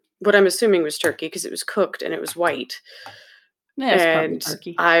 What I'm assuming was turkey because it was cooked and it was white. Yeah, it's probably And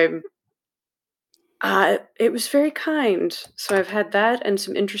turkey. it was very kind. So I've had that and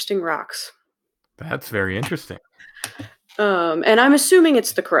some interesting rocks. That's very interesting. And I'm assuming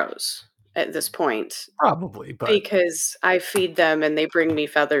it's the crows at this point. Probably, but Because I feed them and they bring me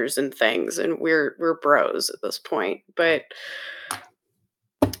feathers and things, and we're bros at this point. But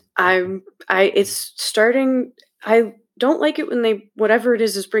it's starting. I don't like it when whatever it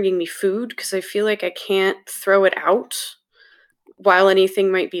is bringing me food, because I feel like I can't throw it out while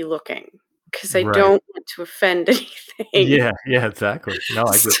anything might be looking, because I Right. don't want to offend anything. yeah, exactly. No,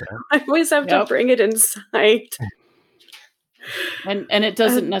 I get So that. I always have to Yep. bring it inside. And it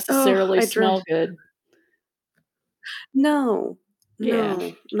doesn't necessarily I smell good. No,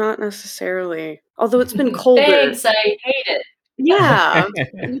 Yeah. not necessarily. Although it's been colder. Thanks, I hate it. Yeah,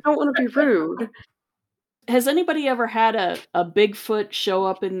 you don't want to be rude. Has anybody ever had a Bigfoot show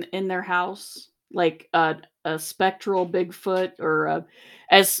up in their house? Like a spectral Bigfoot, or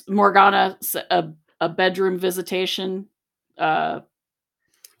as Morgana said, a bedroom visitation, Yeah.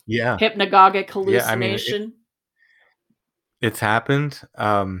 hypnagogic Yeah, I mean, hallucination? it's happened.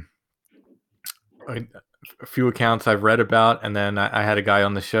 A few accounts I've read about, and then I had a guy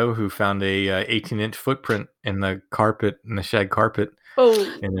on the show who found a 18-inch footprint in the shag carpet Oh,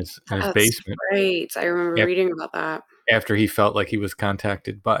 in his That's basement right. I remember Yep. reading about that. after he felt like he was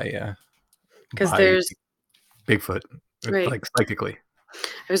contacted by Because by there's, Bigfoot, right. like psychically.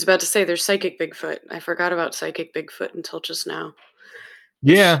 I was about to say there's psychic Bigfoot. I forgot about psychic Bigfoot until just now.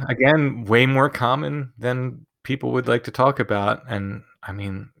 Yeah, again, way more common than people would like to talk about. And I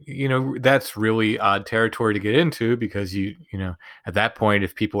mean, that's really odd territory to get into, because at that point,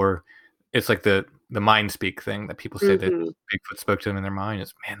 if people are, it's like the mind speak thing that people say that Mhm. Bigfoot spoke to them in their mind.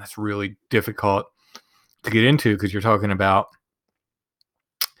 Is, man, that's really difficult to get into, because you're talking about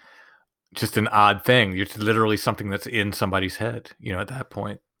just an odd thing. It's literally something that's in somebody's head, at that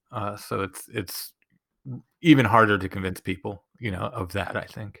point. So it's even harder to convince people, of that, I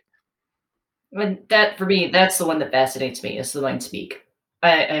think. And that, for me, that's the one that fascinates me, is the mind speak.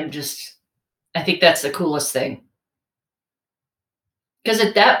 I think that's the coolest thing. Because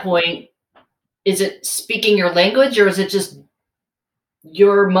at that point, is it speaking your language, or is it just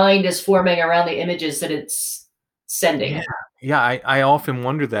your mind is forming around the images that it's sending? Yeah, I often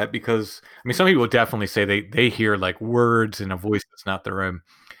wonder that, because I mean, some people definitely say they hear like words in a voice that's not their own.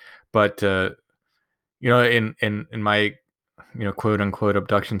 But in my quote unquote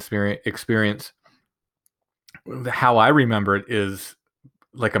abduction experience, how I remember it is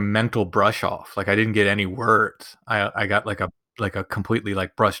like a mental brush off. Like I didn't get any words. I got like a completely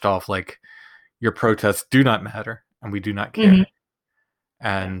like brushed off, like your protests do not matter and we do not care. Mhm.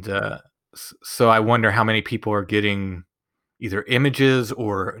 And so I wonder how many people are getting either images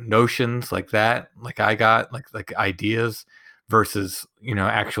or notions like that, like I got, like ideas versus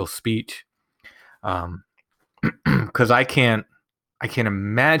actual speech. Because I can't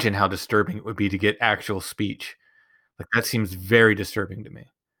imagine how disturbing it would be to get actual speech. Like that seems very disturbing to me.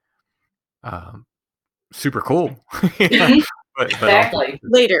 Super cool. Yeah. Mhm. But Exactly.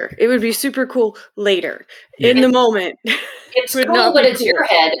 Later. It would be super cool later. Yeah. In the moment. It's would cool not when be it's cool. your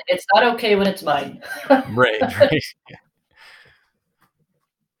head. It's not okay when it's mine. Right.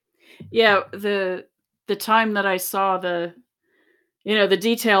 Yeah, the time that I saw the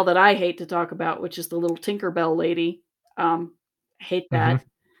detail that I hate to talk about, which is the little Tinkerbell lady. Hate that.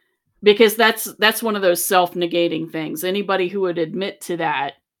 Because that's one of those self-negating things. Anybody who would admit to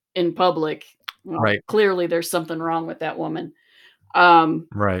that in public, well, Right. clearly there's something wrong with that woman.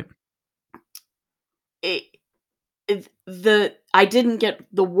 Right. I didn't get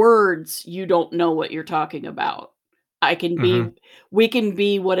the words, "You don't know what you're talking about." I can be we can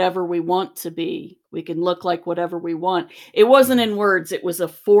be whatever we want to be. We can look like whatever we want. It wasn't in words, it was a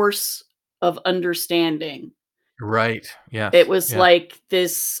force of understanding. Right. Yes. It was Yeah. like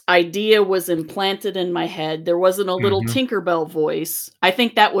this idea was implanted in my head. There wasn't a little Mhm. Tinkerbell voice. I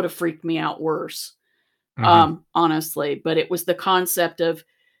think that would have freaked me out worse, honestly. But it was the concept of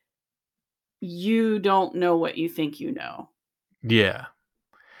you don't know what you think you know. Yeah.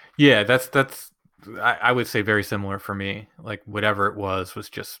 Yeah. That's I would say very similar for me. Like whatever it was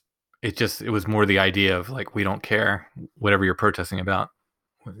just it was more the idea of like we don't care whatever you're protesting about.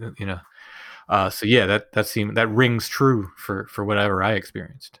 So yeah, that rings true for whatever I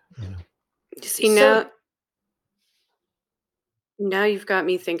experienced. See, So- now you've got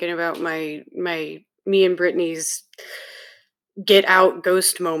me thinking about me and Brittany's get out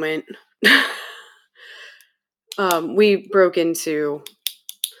ghost moment. We broke into,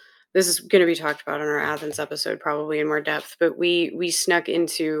 this is going to be talked about in our Athens episode probably in more depth, but we snuck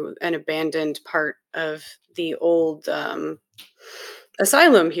into an abandoned part of the old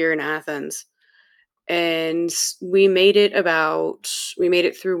asylum here in Athens. And we made it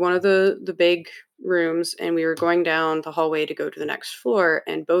through one of the big rooms, and we were going down the hallway to go to the next floor,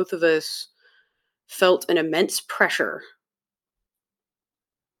 and both of us felt an immense pressure.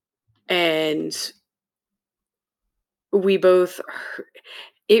 And we both,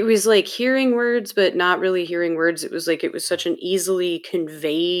 it was like hearing words, but not really hearing words. It was like it was such an easily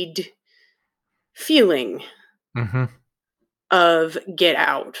conveyed feeling of get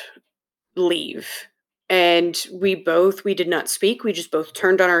out, leave. And we did not speak. We just both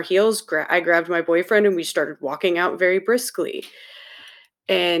turned on our heels. I grabbed my boyfriend and we started walking out very briskly.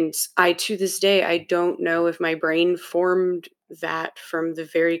 And to this day, I don't know if my brain formed that from the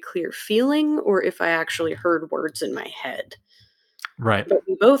very clear feeling or if I actually heard words in my head. Right. But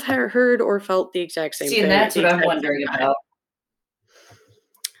we both heard or felt the exact same thing. See, and that's what I'm wondering about.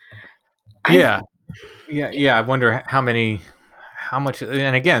 Yeah. I wonder how much,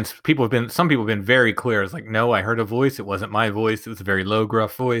 and again, some people have been very clear. It's like, no, I heard a voice. It wasn't my voice. It was a very low,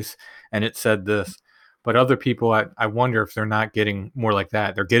 gruff voice, and it said this. But other people, I wonder if they're not getting more like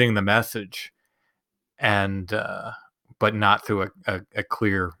that. They're getting the message, and but not through a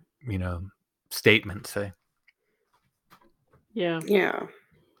clear, statement. Say, Yeah.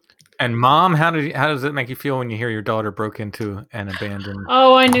 And Mom, how does it make you feel when you hear your daughter broke into an abandoned?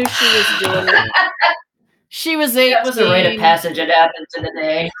 Oh, I knew she was doing it. She was 18. That was a rite of passage at Athens in a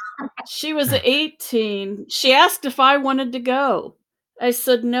day. She was 18. She asked if I wanted to go. I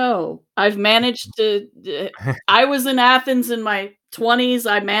said no. I've managed to. I was in Athens in my 20s.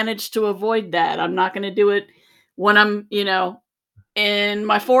 I managed to avoid that. I'm not going to do it when I'm, in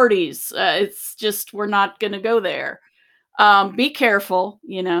my 40s. It's just we're not going to go there. Be careful.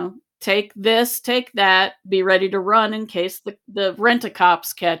 Take this, take that. Be ready to run in case the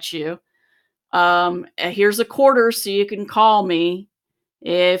rent-a-cops catch you. Here's a quarter so you can call me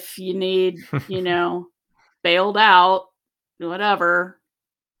if you need, bailed out, whatever.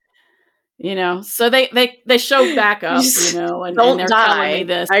 So they showed back up, and they're telling me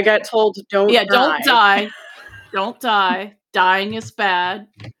this. I got told don't die. Don't die. Don't die. Dying is bad.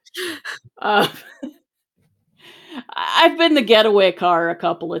 I've been the getaway car a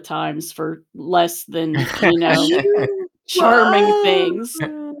couple of times for less than, charming things.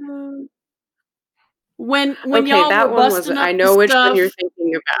 When Okay, y'all that were one busting was. up I know the which one stuff, you're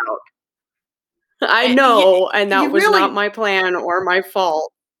thinking about. I And know, and that you was really not my plan or my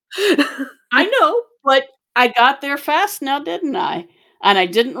fault. I know, but I got there fast now, didn't I? And I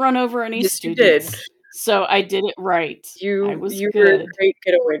didn't run over any Yes, you did. students, so I did it right. I You was were a good. great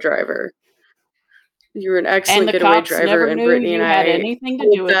getaway driver. You were an And excellent the getaway cops driver, never and knew Brittany and you had I anything to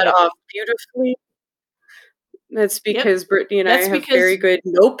pulled do with that it. off beautifully. That's Yep. because Brittany and I That's have very because good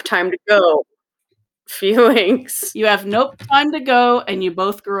nope, time to go feelings. you have no time to go, and you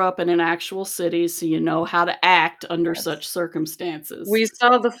both grew up in an actual city, so you know how to act under Yes. such circumstances. We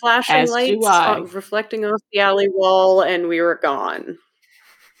saw the flashing As do lights I. reflecting off the alley wall, and we were gone.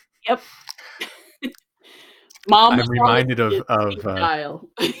 Yep. Mom I'm was on reminded the of speed dial.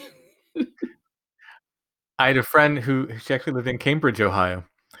 I had a friend who she actually lived in Cambridge, Ohio,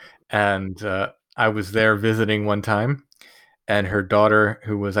 and I was there visiting one time, and her daughter,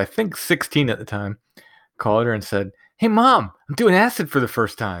 who was I think 16 at the time, called her and said, "Hey, Mom, I'm doing acid for the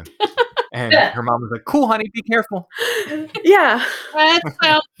first time." And her mom was like, "Cool, honey, be careful." Yeah. That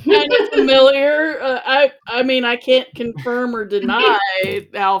sounds kind of familiar. I mean, I can't confirm or deny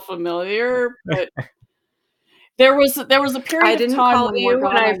how familiar, but there was a I period of didn't time call when you when I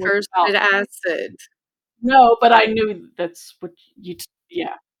Morgana was first about did acid. No, but I knew that's what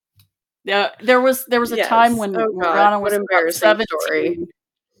yeah. There was a time Yes. when Oh god, Morgana what was about embarrassing story. 17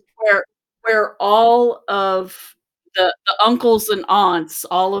 where all of the uncles and aunts,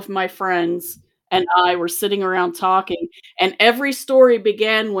 all of my friends and I were sitting around talking, and every story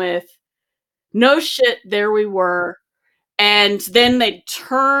began with, "No shit, there we were." And then they'd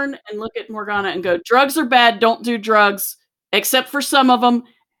turn and look at Morgana and go, "Drugs are bad, don't do drugs, except for some of them,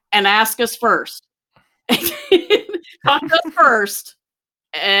 and ask us first." Talk to us first.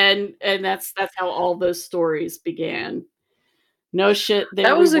 And that's how all those stories began. No shit, there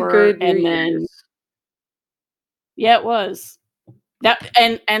That we was a were, good New and then Year's. yeah, it was. That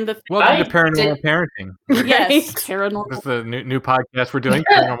and the Welcome to I Paranormal did. Parenting. yes, Right? This paranormal. is the new podcast we're doing,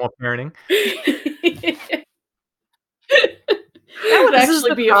 Paranormal Parenting. That would This is actually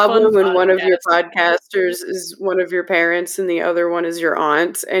the be a fun problem when one of your podcast. podcasters is one of your parents and the other one is your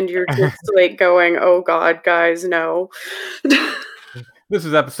aunt, and you're just like going, "Oh God, guys, no." This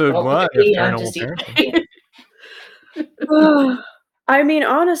is episode Well, look 1 at of me, I'm Paranormal just eating Parenting. cookie. I mean,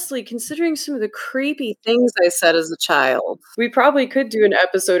 honestly, considering some of the creepy things I said as a child, we probably could do an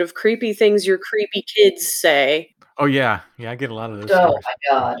episode of creepy things your creepy kids say. Oh yeah, I get a lot of those Oh stories. my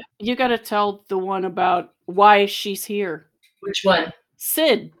god. You gotta tell the one about why she's here. Which one?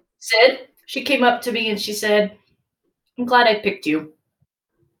 Sid. Sid? She came up to me and she said, "I'm glad I picked you."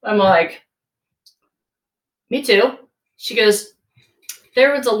 I'm like, "Me too." She goes,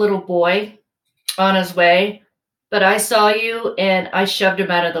 "There was a little boy on his way, but I saw you and I shoved him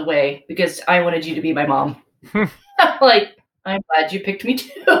out of the way because I wanted you to be my mom." I'm like, "I'm glad you picked me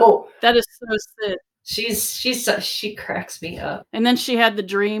too." That is so Sid. She cracks me up. And then she had the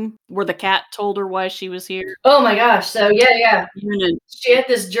dream where the cat told her why she was here. Oh my gosh. So yeah. Unin. She had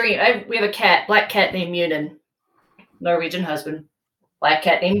this dream. We have a cat, black cat named Munin, Norwegian husband, black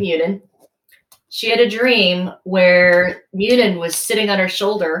cat named Munin. She had a dream where Munin was sitting on her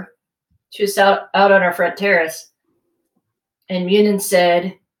shoulder. She was out on our front terrace, and Munin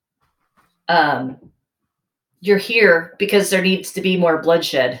said, "You're here because there needs to be more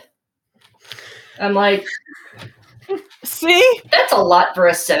bloodshed." I'm like, See? that's a lot for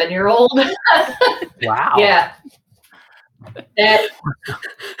a 7-year-old. Wow. Yeah. That.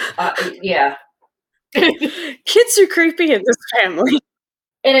 Yeah. Kids are creepy in this family.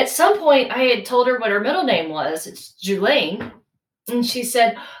 And at some point, I had told her what her middle name was. It's Julaine. And she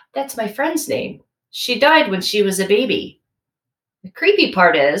said, "That's my friend's name. She died when she was a baby." The creepy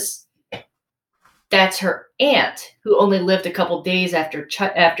part is, that's her aunt who only lived a couple days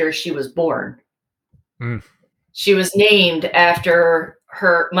after she was born. Mm. She was named after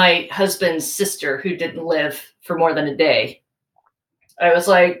my husband's sister who didn't live for more than a day. I was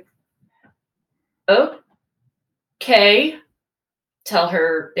like, okay. Tell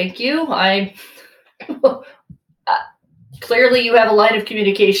her, thank you. Clearly you have a line of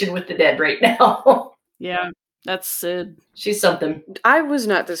communication with the dead right now. Yeah, that's Sid. She's something. I was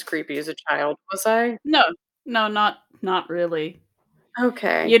not this creepy as a child, was I? No, not really.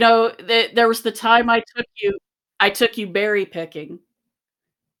 Okay. You know, there was the time I took you berry picking,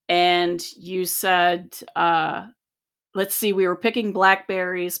 and you said, let's see, we were picking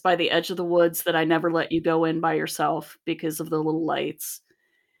blackberries by the edge of the woods that I never let you go in by yourself because of the little lights.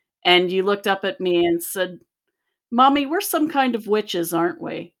 And you looked up at me and said, "Mommy, we're some kind of witches, aren't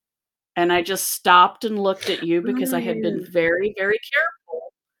we?" And I just stopped and looked at you because I had been very, very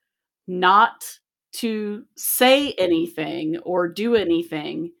careful not to say anything or do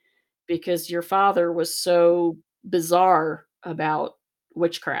anything. because your father was so bizarre about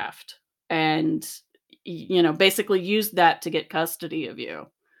witchcraft and basically used that to get custody of you,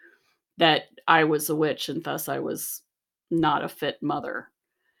 that I was a witch and thus I was not a fit mother.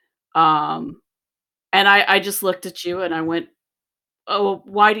 Um and I just looked at you and I went, "Oh,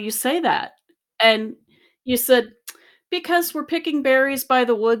 why do you say that?" And you said, "Because we're picking berries by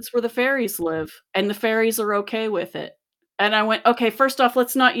the woods where the fairies live, and the fairies are okay with it." And I went, "Okay, first off,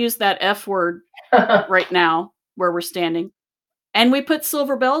 let's not use that F word right now where we're standing. And we put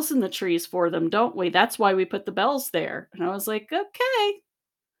silver bells in the trees for them, don't we? That's why we put the bells there." And I was like, "Okay.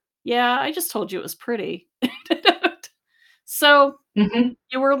 Yeah, I just told you it was pretty." So, Mhm.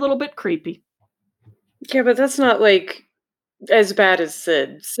 you were a little bit creepy. Yeah, but that's not like as bad as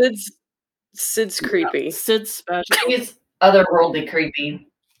Sid. Sid's Yeah, creepy. Sid's special. He's otherworldly creepy.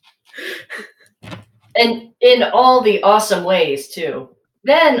 And in all the awesome ways, too.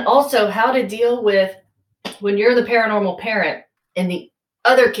 Then also how to deal with when you're the paranormal parent and the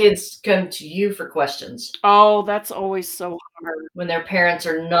other kids come to you for questions Oh, that's always so hard. when their parents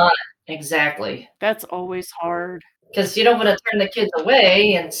are not exactly. That's always hard. Because you don't want to turn the kids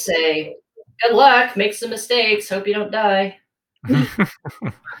away and say, good luck, make some mistakes, hope you don't die.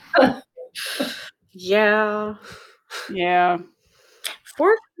 Yeah. Yeah.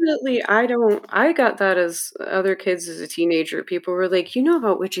 Fortunately, I got that as other kids as a teenager. People were like, "You know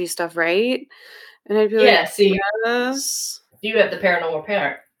about witchy stuff, right?" And I'd be like, Yeah, see, "Yes. you have the paranormal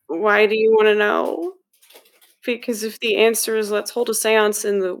parent. Why do you want to know?" Because if the answer is let's hold a seance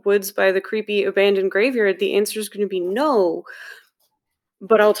in the woods by the creepy abandoned graveyard, the answer is going to be no,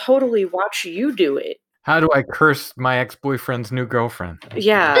 but I'll totally watch you do it. How do I curse my ex-boyfriend's new girlfriend?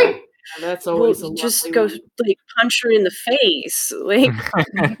 Yeah. That's Well, always a you just lovely go one. like punch her in the face. Like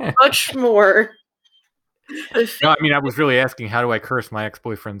much more. No, I mean, I was really asking, how do I curse my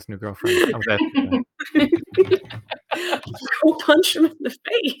ex-boyfriend's new girlfriend? I was asking Go punch him in the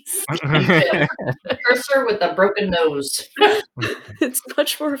face. that. The cursor with a broken nose. It's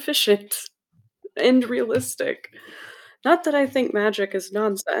much more efficient and realistic. Not that I think magic is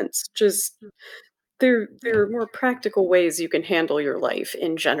nonsense, just there are more practical ways you can handle your life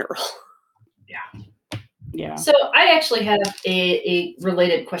in general. Yeah. So I actually have a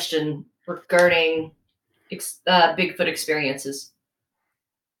related question regarding Bigfoot experiences.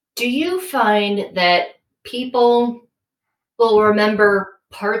 Do you find that people will remember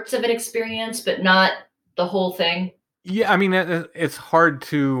parts of an experience but not the whole thing? Yeah, I mean, it's hard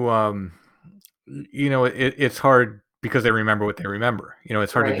to, it's hard because they remember what they remember.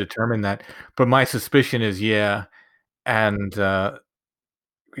 It's hard to Right. determine that. But my suspicion is, yeah, and the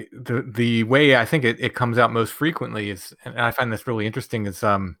way I think it comes out most frequently is, and I find this really interesting, is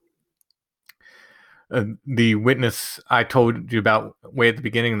the witness I told you about way at the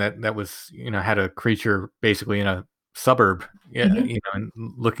beginning that was had a creature basically in a suburb, yeah, Mhm. and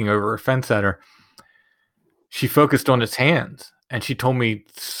looking over a fence at her. She focused on its hands, and she told me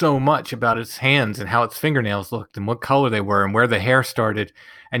so much about its hands and how its fingernails looked and what color they were and where the hair started.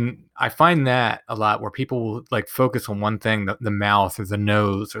 And I find that a lot where people will like focus on one thing, the mouth or the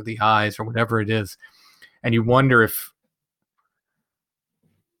nose or the eyes or whatever it is, and you wonder if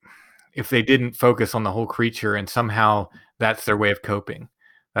they didn't focus on the whole creature and somehow that's their way of coping.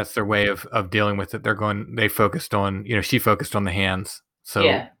 That's their way of dealing with it. They focused on, she focused on the hands. So,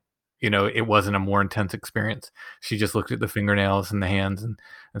 Yeah. it wasn't a more intense experience. She just looked at the fingernails and the hands and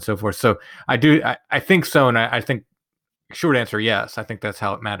so forth. So I think so. And I think short answer, yes. I think that's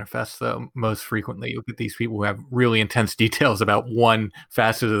how it manifests though. Most frequently you get these people who have really intense details about one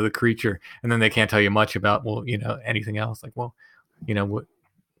facet of the creature, and then they can't tell you much about, anything else. Like, well,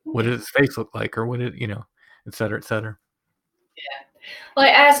 what did his face look like, or what did et cetera, et cetera. Well, I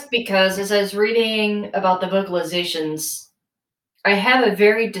asked because as I was reading about the vocalizations, I have a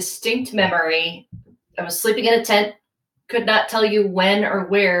very distinct memory. I was sleeping in a tent, could not tell you when or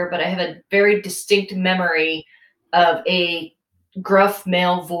where, but I have a very distinct memory of a gruff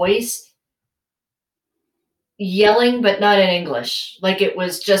male voice yelling, but not in English. Like it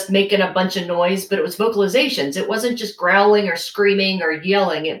was just making a bunch of noise, but it was vocalizations. It wasn't just growling or screaming or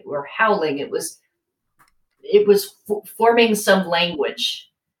yelling or howling. It was forming some language.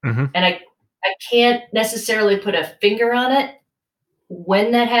 Mm-hmm. And I can't necessarily put a finger on it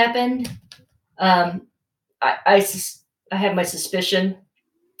when that happened. I have my suspicion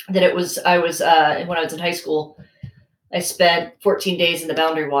that I was when I was in high school, I spent 14 days in the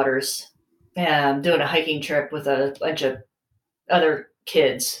Boundary Waters doing a hiking trip with a bunch of other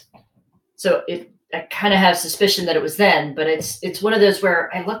kids. So I kind of have suspicion that it was then, but it's one of those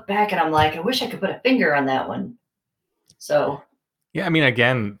where I look back and I'm like, I wish I could put a finger on that one. So Yeah, I mean,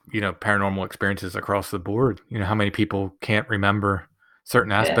 again, paranormal experiences across the board. How many people can't remember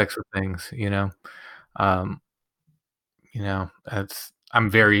certain Yeah. aspects of things, Um, I'm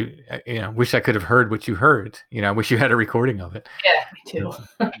very, wish I could have heard what you heard. I wish you had a recording of it. Yeah, me too.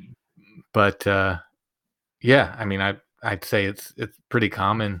 But yeah, I mean, I'd say it's pretty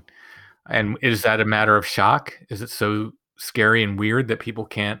common. And is that a matter of shock? Is it so scary and weird that people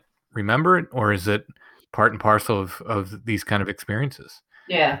can't remember it, or is it part and parcel of these kind of experiences?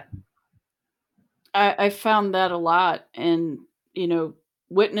 Yeah. I found that a lot, and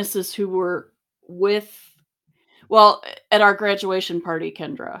witnesses who were with, well, at our graduation party,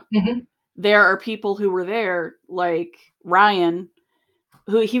 Kendra, Mhm. there are people who were there, like Ryan,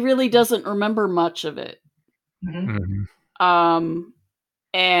 who he really doesn't remember much of it. Mhm. Mhm. Um,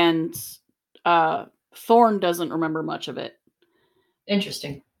 and Thorne doesn't remember much of it.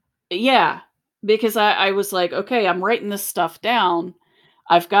 Interesting. Yeah, because I was like, okay, I'm writing this stuff down.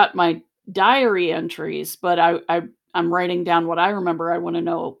 I've got my diary entries, but I'm writing down what I remember. I want to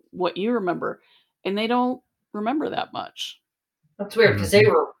know what you remember, and they don't remember that much. That's weird because they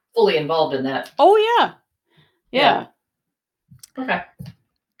Mhm. were fully involved in that. Oh yeah, Yeah. yeah. Okay.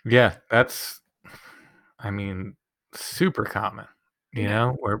 Yeah, that's, I mean, super common.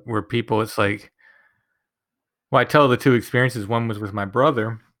 Yeah. Where people, it's like, well, I tell the two experiences. One was with my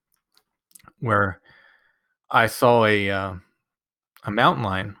brother, where I saw a mountain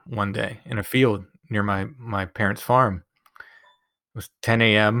lion one day in a field near my parents' farm. It was 10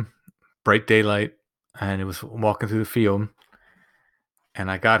 a.m., bright daylight, and it was walking through the field.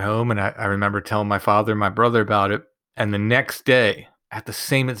 And I got home, and I remember telling my father and my brother about it. And the next day, at the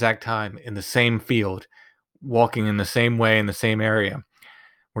same exact time, in the same field, walking in the same way in the same area,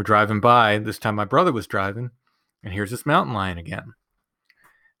 we're driving by. This time, my brother was driving, and here's this mountain lion again.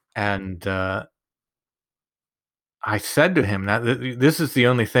 And I said to him that this is the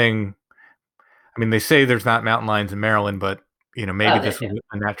only thing. I mean, they say there's not mountain lions in Maryland, but maybe Yeah. this was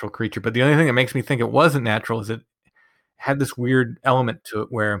a natural creature. But the only thing that makes me think it wasn't natural is it had this weird element to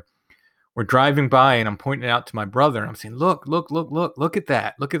it where we're driving by and I'm pointing it out to my brother and I'm saying, "Look, look, look, look, look at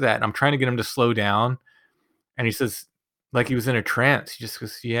that, look at that." And I'm trying to get him to slow down, and he says, like he was in a trance. He just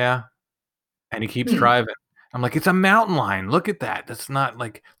goes, "Yeah," and he keeps Hmm. driving. I'm like, "It's a mountain lion. Look at that. That's not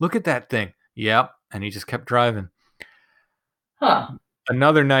like, look at that thing." Yep, and he just kept driving. Huh.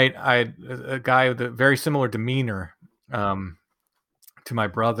 Another night, I had a guy with a very similar demeanor um, to my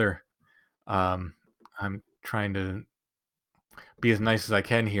brother. I'm trying to be as nice as I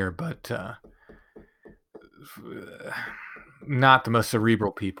can here, but not the most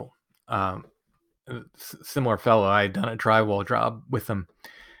cerebral people. Um, Similar fellow. I had done a drywall job with him,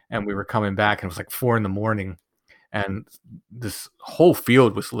 and we were coming back, and it was like 4 a.m, and this whole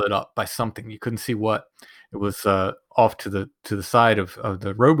field was lit up by something. You couldn't see what. It was off to the side of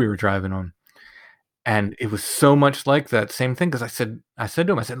the road we were driving on. And it was so much like that same thing, because I said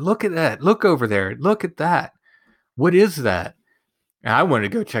to him, I said, "Look at that. Look over there. Look at that. What is that?" And I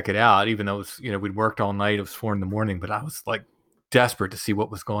wanted to go check it out, even though it was, we'd worked all night. It was 4 a.m, but I was like desperate to see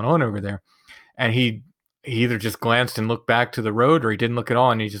what was going on over there. And he either just glanced and looked back to the road, or he didn't look at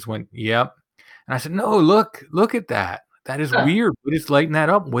all, and he just went, "Yep." And I said, "No, look at that. That is Huh. weird. What is lighting that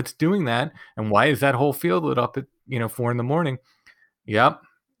up? What's doing that? And why is that whole field lit up at 4 a.m?" Yep.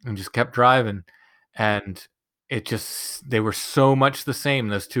 And just kept driving. And they were so much the same,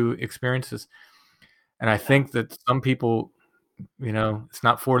 those two experiences. And I think that some people, it's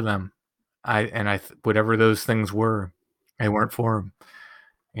not for them. Whatever those things were, they weren't for them.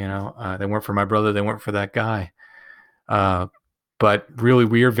 They weren't for my brother. They weren't for that guy. But really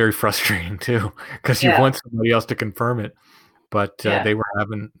weird, very frustrating too, because you Yeah. want somebody else to confirm it, but Yeah. they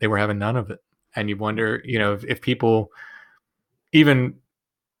were having none of it. And you wonder, if people even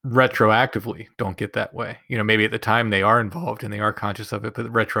retroactively don't get that way. Maybe at the time they are involved and they are conscious of it, but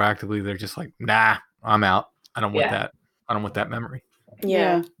retroactively they're just like, "Nah, I'm out. I don't want Yeah. that. I don't want that memory."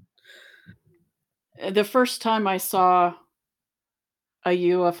 Yeah. The first time I saw a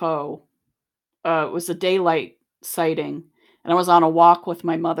UFO, it was a daylight sighting, and I was on a walk with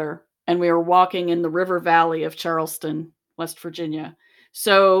my mother, and we were walking in the river valley of Charleston, West Virginia.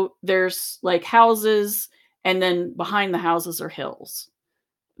 So there's like houses, and then behind the houses are hills,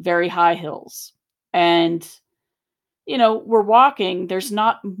 very high hills. And, we're walking, there's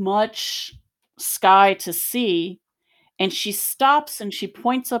not much sky to see. And she stops and she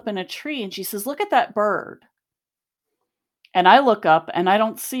points up in a tree and she says, "Look at that bird." And I look up and I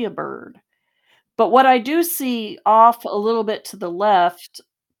don't see a bird. But what I do see off a little bit to the left,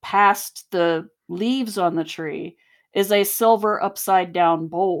 past the leaves on the tree, is a silver upside down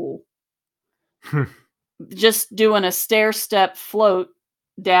bowl just doing a stair step float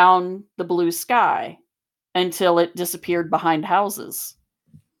down the blue sky until it disappeared behind houses.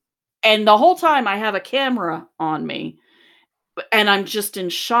 And the whole time I have a camera on me, and I'm just in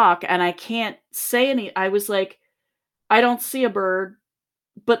shock, and I can't say any. I was like, "I don't see a bird,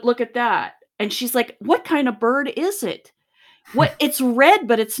 but look at that." And she's like, "What kind of bird is it? What It's red,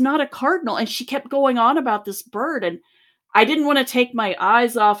 but it's not a cardinal." And she kept going on about this bird, and I didn't want to take my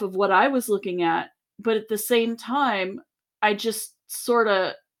eyes off of what I was looking at, but at the same time, I just sort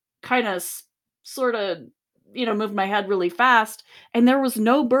of, moved my head really fast, and there was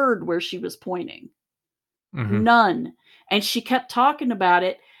no bird where she was pointing. Mhm. None. And she kept talking about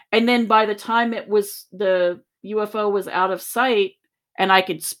it, and then by the time the UFO was out of sight and I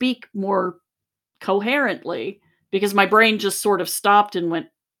could speak more coherently, because my brain just sort of stopped and went,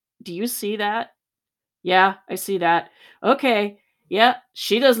 "Do you see that?" "Yeah, I see that." "Okay. Yeah,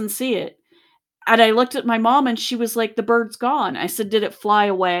 she doesn't see it." And I looked at my mom and she was like, "The bird's gone." I said, "Did it fly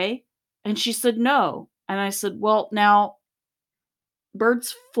away?" And she said, "No." And I said, "Well, now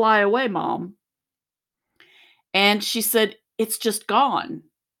birds fly away, Mom." And she said, "It's just gone.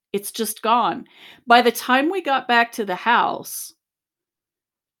 It's just gone." By the time we got back to the house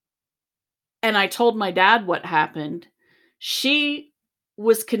and I told my dad what happened, she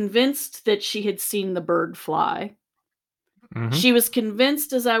was convinced that she had seen the bird fly. Mhm. She was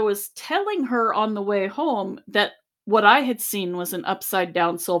convinced as I was telling her on the way home that what I had seen was an upside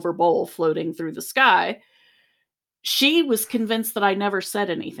down silver bowl floating through the sky. She was convinced that I never said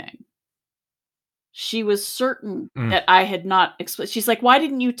anything. She was certain Mm. that I had not she's like, "Why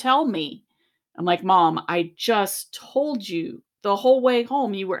didn't you tell me?" I'm like, "Mom, I just told you the whole way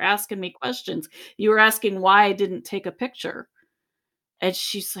home. You were asking me questions. You were asking why I didn't take a picture." And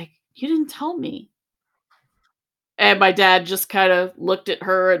she's like, "You didn't tell me." And my dad just kinda looked at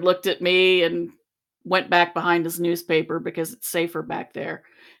her and looked at me and went back behind his newspaper because it's safer back there.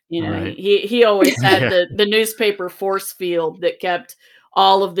 Right. He always had Yeah. the newspaper force field that kept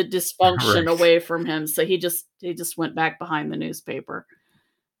all of the dysfunction Right. away from him, so he just went back behind the newspaper.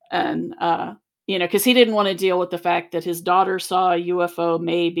 And, because he didn't wanna deal with the fact that his daughter saw a UFO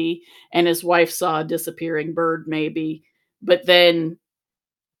maybe, and his wife saw a disappearing bird maybe, but then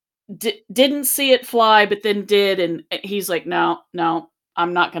didn't see it fly, but then did, and he's like, "No, no,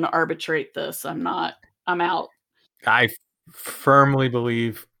 I'm not gonna arbitrate this. I'm not. I'm out." I firmly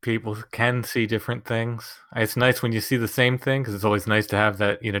believe people can see different things. It's nice when you see the same thing because it's always nice to have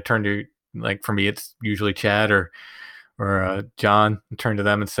that, turn to, like, for me, it's usually Chad or John, and turn to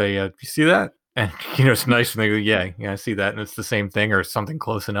them and say, "You see that?" And, it's nice when they go, "Yeah, yeah, I see that," and it's the same thing or something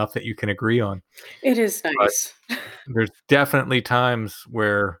close enough that you can agree on. It is But nice. there's definitely times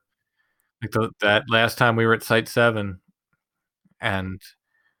where, like, that last time we were at Site 7 and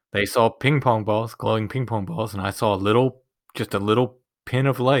they saw ping pong balls, glowing ping pong balls, and I saw just a little pin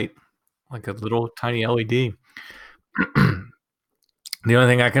of light, like a little tiny LED. The only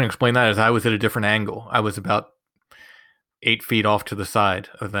thing I can explain that is I was at a different angle. I was about 8 feet off to the side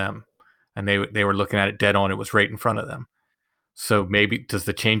of them, and they were looking at it dead on. It was right in front of them. So maybe does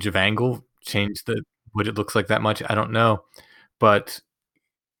the change of angle change the what it looks like that much? I don't know, but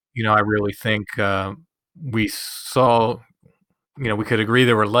I really think we saw. We could agree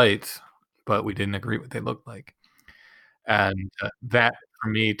there were lights, but we didn't agree what they looked like. And, that for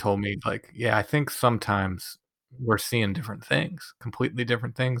me told me, like, yeah, I think sometimes we're seeing different things, completely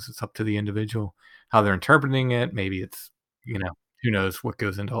different things. It's up to the individual, how they're interpreting it. Maybe it's, who knows what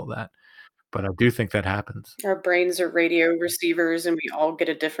goes into all that. But I do think that happens. Our brains are radio receivers and we all get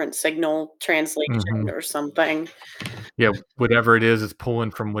a different signal translation Mhm. or something. Yeah, whatever it is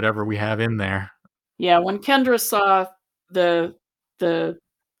pulling from whatever we have in there. Yeah, when Kendra saw the the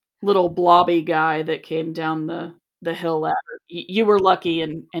little blobby guy that came down the hill ladder, you were lucky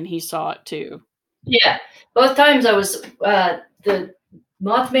and he saw it too. Yeah, both times I was the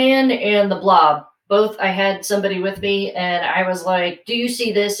Mothman and the Blob. Both I had somebody with me, and I was like, "Do you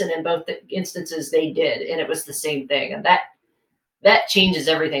see this?" And in both the instances, they did, and it was the same thing. And that changes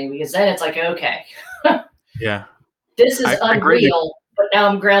everything because then it's like, okay, Yeah. this is I greatly unreal, but now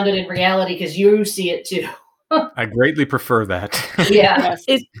I'm grounded in reality because you see it too. I greatly prefer that. Yeah,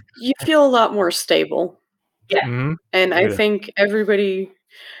 Yes. You feel a lot more stable. yeah, Mhm. And Yeah. I think everybody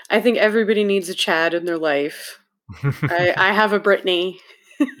needs a Chad in their life. I have a Brittany,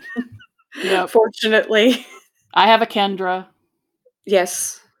 Yep. fortunately. I have a Kendra.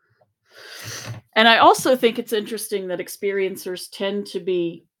 Yes. And I also think it's interesting that experiencers tend to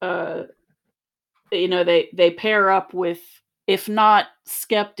be, they pair up with, if not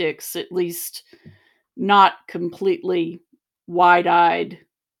skeptics, at least not completely wide-eyed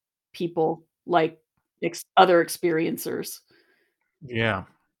people like other experiencers. Yeah.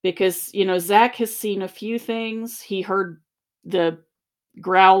 Because, Zach has seen a few things. He heard the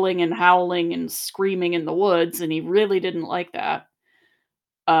growling and howling and screaming in the woods, and he really didn't like that.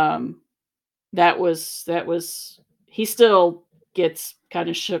 That was he still gets kind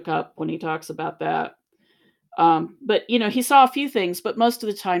of shook up when he talks about that. But he saw a few things, but most of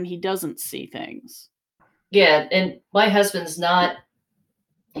the time he doesn't see things. Yeah, and my husband's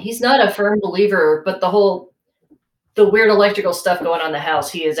he's not a firm believer, but the weird electrical stuff going on in the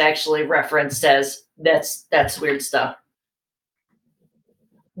house, he is actually referenced as that's weird stuff.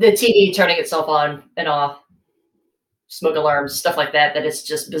 The TV turning itself on and off, smoke alarms, stuff like that it's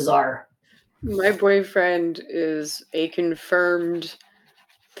just bizarre. My boyfriend is a confirmed.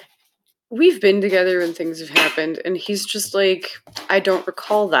 We've been together and things have happened, and he's just like, I don't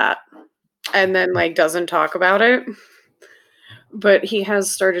recall that. And then, doesn't talk about it. But he has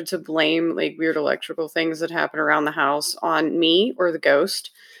started to blame, weird electrical things that happen around the house on me or the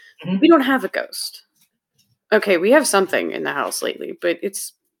ghost. Mm-hmm. We don't have a ghost. Okay, we have something in the house lately, but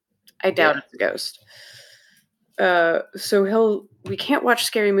I doubt it's a ghost. So we can't watch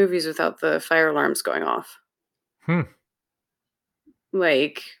scary movies without the fire alarms going off.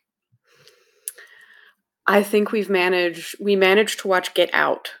 I think we managed to watch Get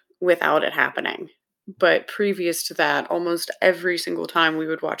Out without it happening. But previous to that, almost every single time we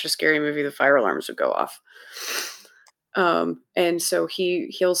would watch a scary movie, the fire alarms would go off. And so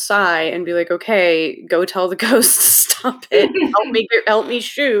he'll sigh and be like, okay, go tell the ghost to stop it. help me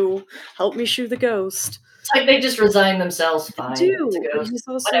shoo the ghost. It's like they just resign themselves. Fine. He's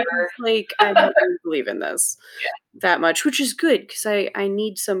also whatever. I don't really believe in this that much, which is good because I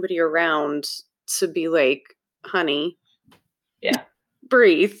need somebody around to be like, honey,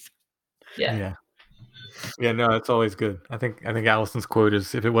 breathe. Yeah. Yeah, no, it's always good. I think Allison's quote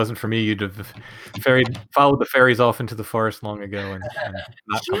is, "If it wasn't for me, you'd have followed the fairies off into the forest long ago and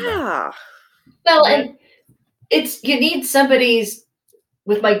not come back." Well, and you need somebody's.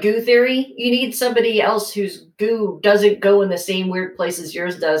 With my goo theory, you need somebody else whose goo doesn't go in the same weird places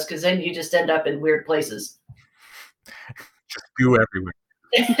yours does, because then you just end up in weird places. Just goo everywhere.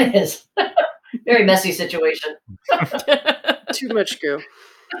 It is. Very messy situation. Too much goo.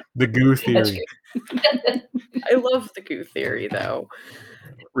 The goo theory. I love the goo theory, though.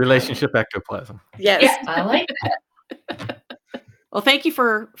 Relationship ectoplasm. Yes. Yeah, I like that. Well, thank you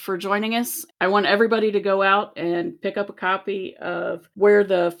for joining us. I want everybody to go out and pick up a copy of Where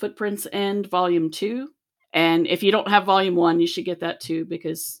the Footprints End, Volume 2. And if you don't have Volume 1, you should get that too,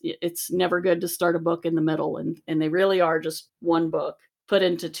 because it's never good to start a book in the middle. And they really are just one book put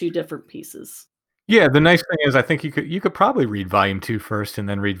into two different pieces. Yeah, the nice thing is I think you could probably read Volume 2 first and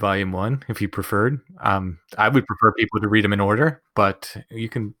then read Volume 1 if you preferred. I would prefer people to read them in order, but you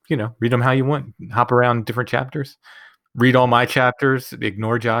can, read them how you want. Hop around different chapters. Read all my chapters,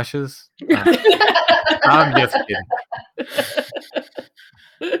 ignore Josh's. I'm just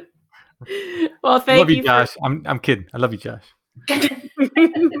kidding. Well, thank you, Josh. I'm kidding. I love you, Josh.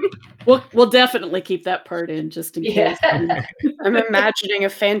 We'll definitely keep that part in just in case. I'm imagining a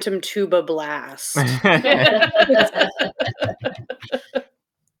phantom tuba blast.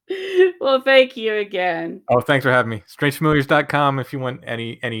 Well, thank you again. Oh, thanks for having me. StrangeFamiliars.com. If you want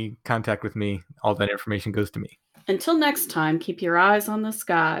any contact with me, all that information goes to me. Until next time, keep your eyes on the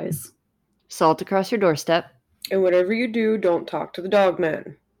skies. Salt across your doorstep. And whatever you do, don't talk to the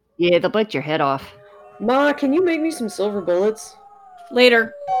dogmen. Yeah, they'll bite your head off. Ma, can you make me some silver bullets?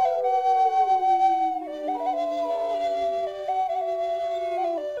 Later.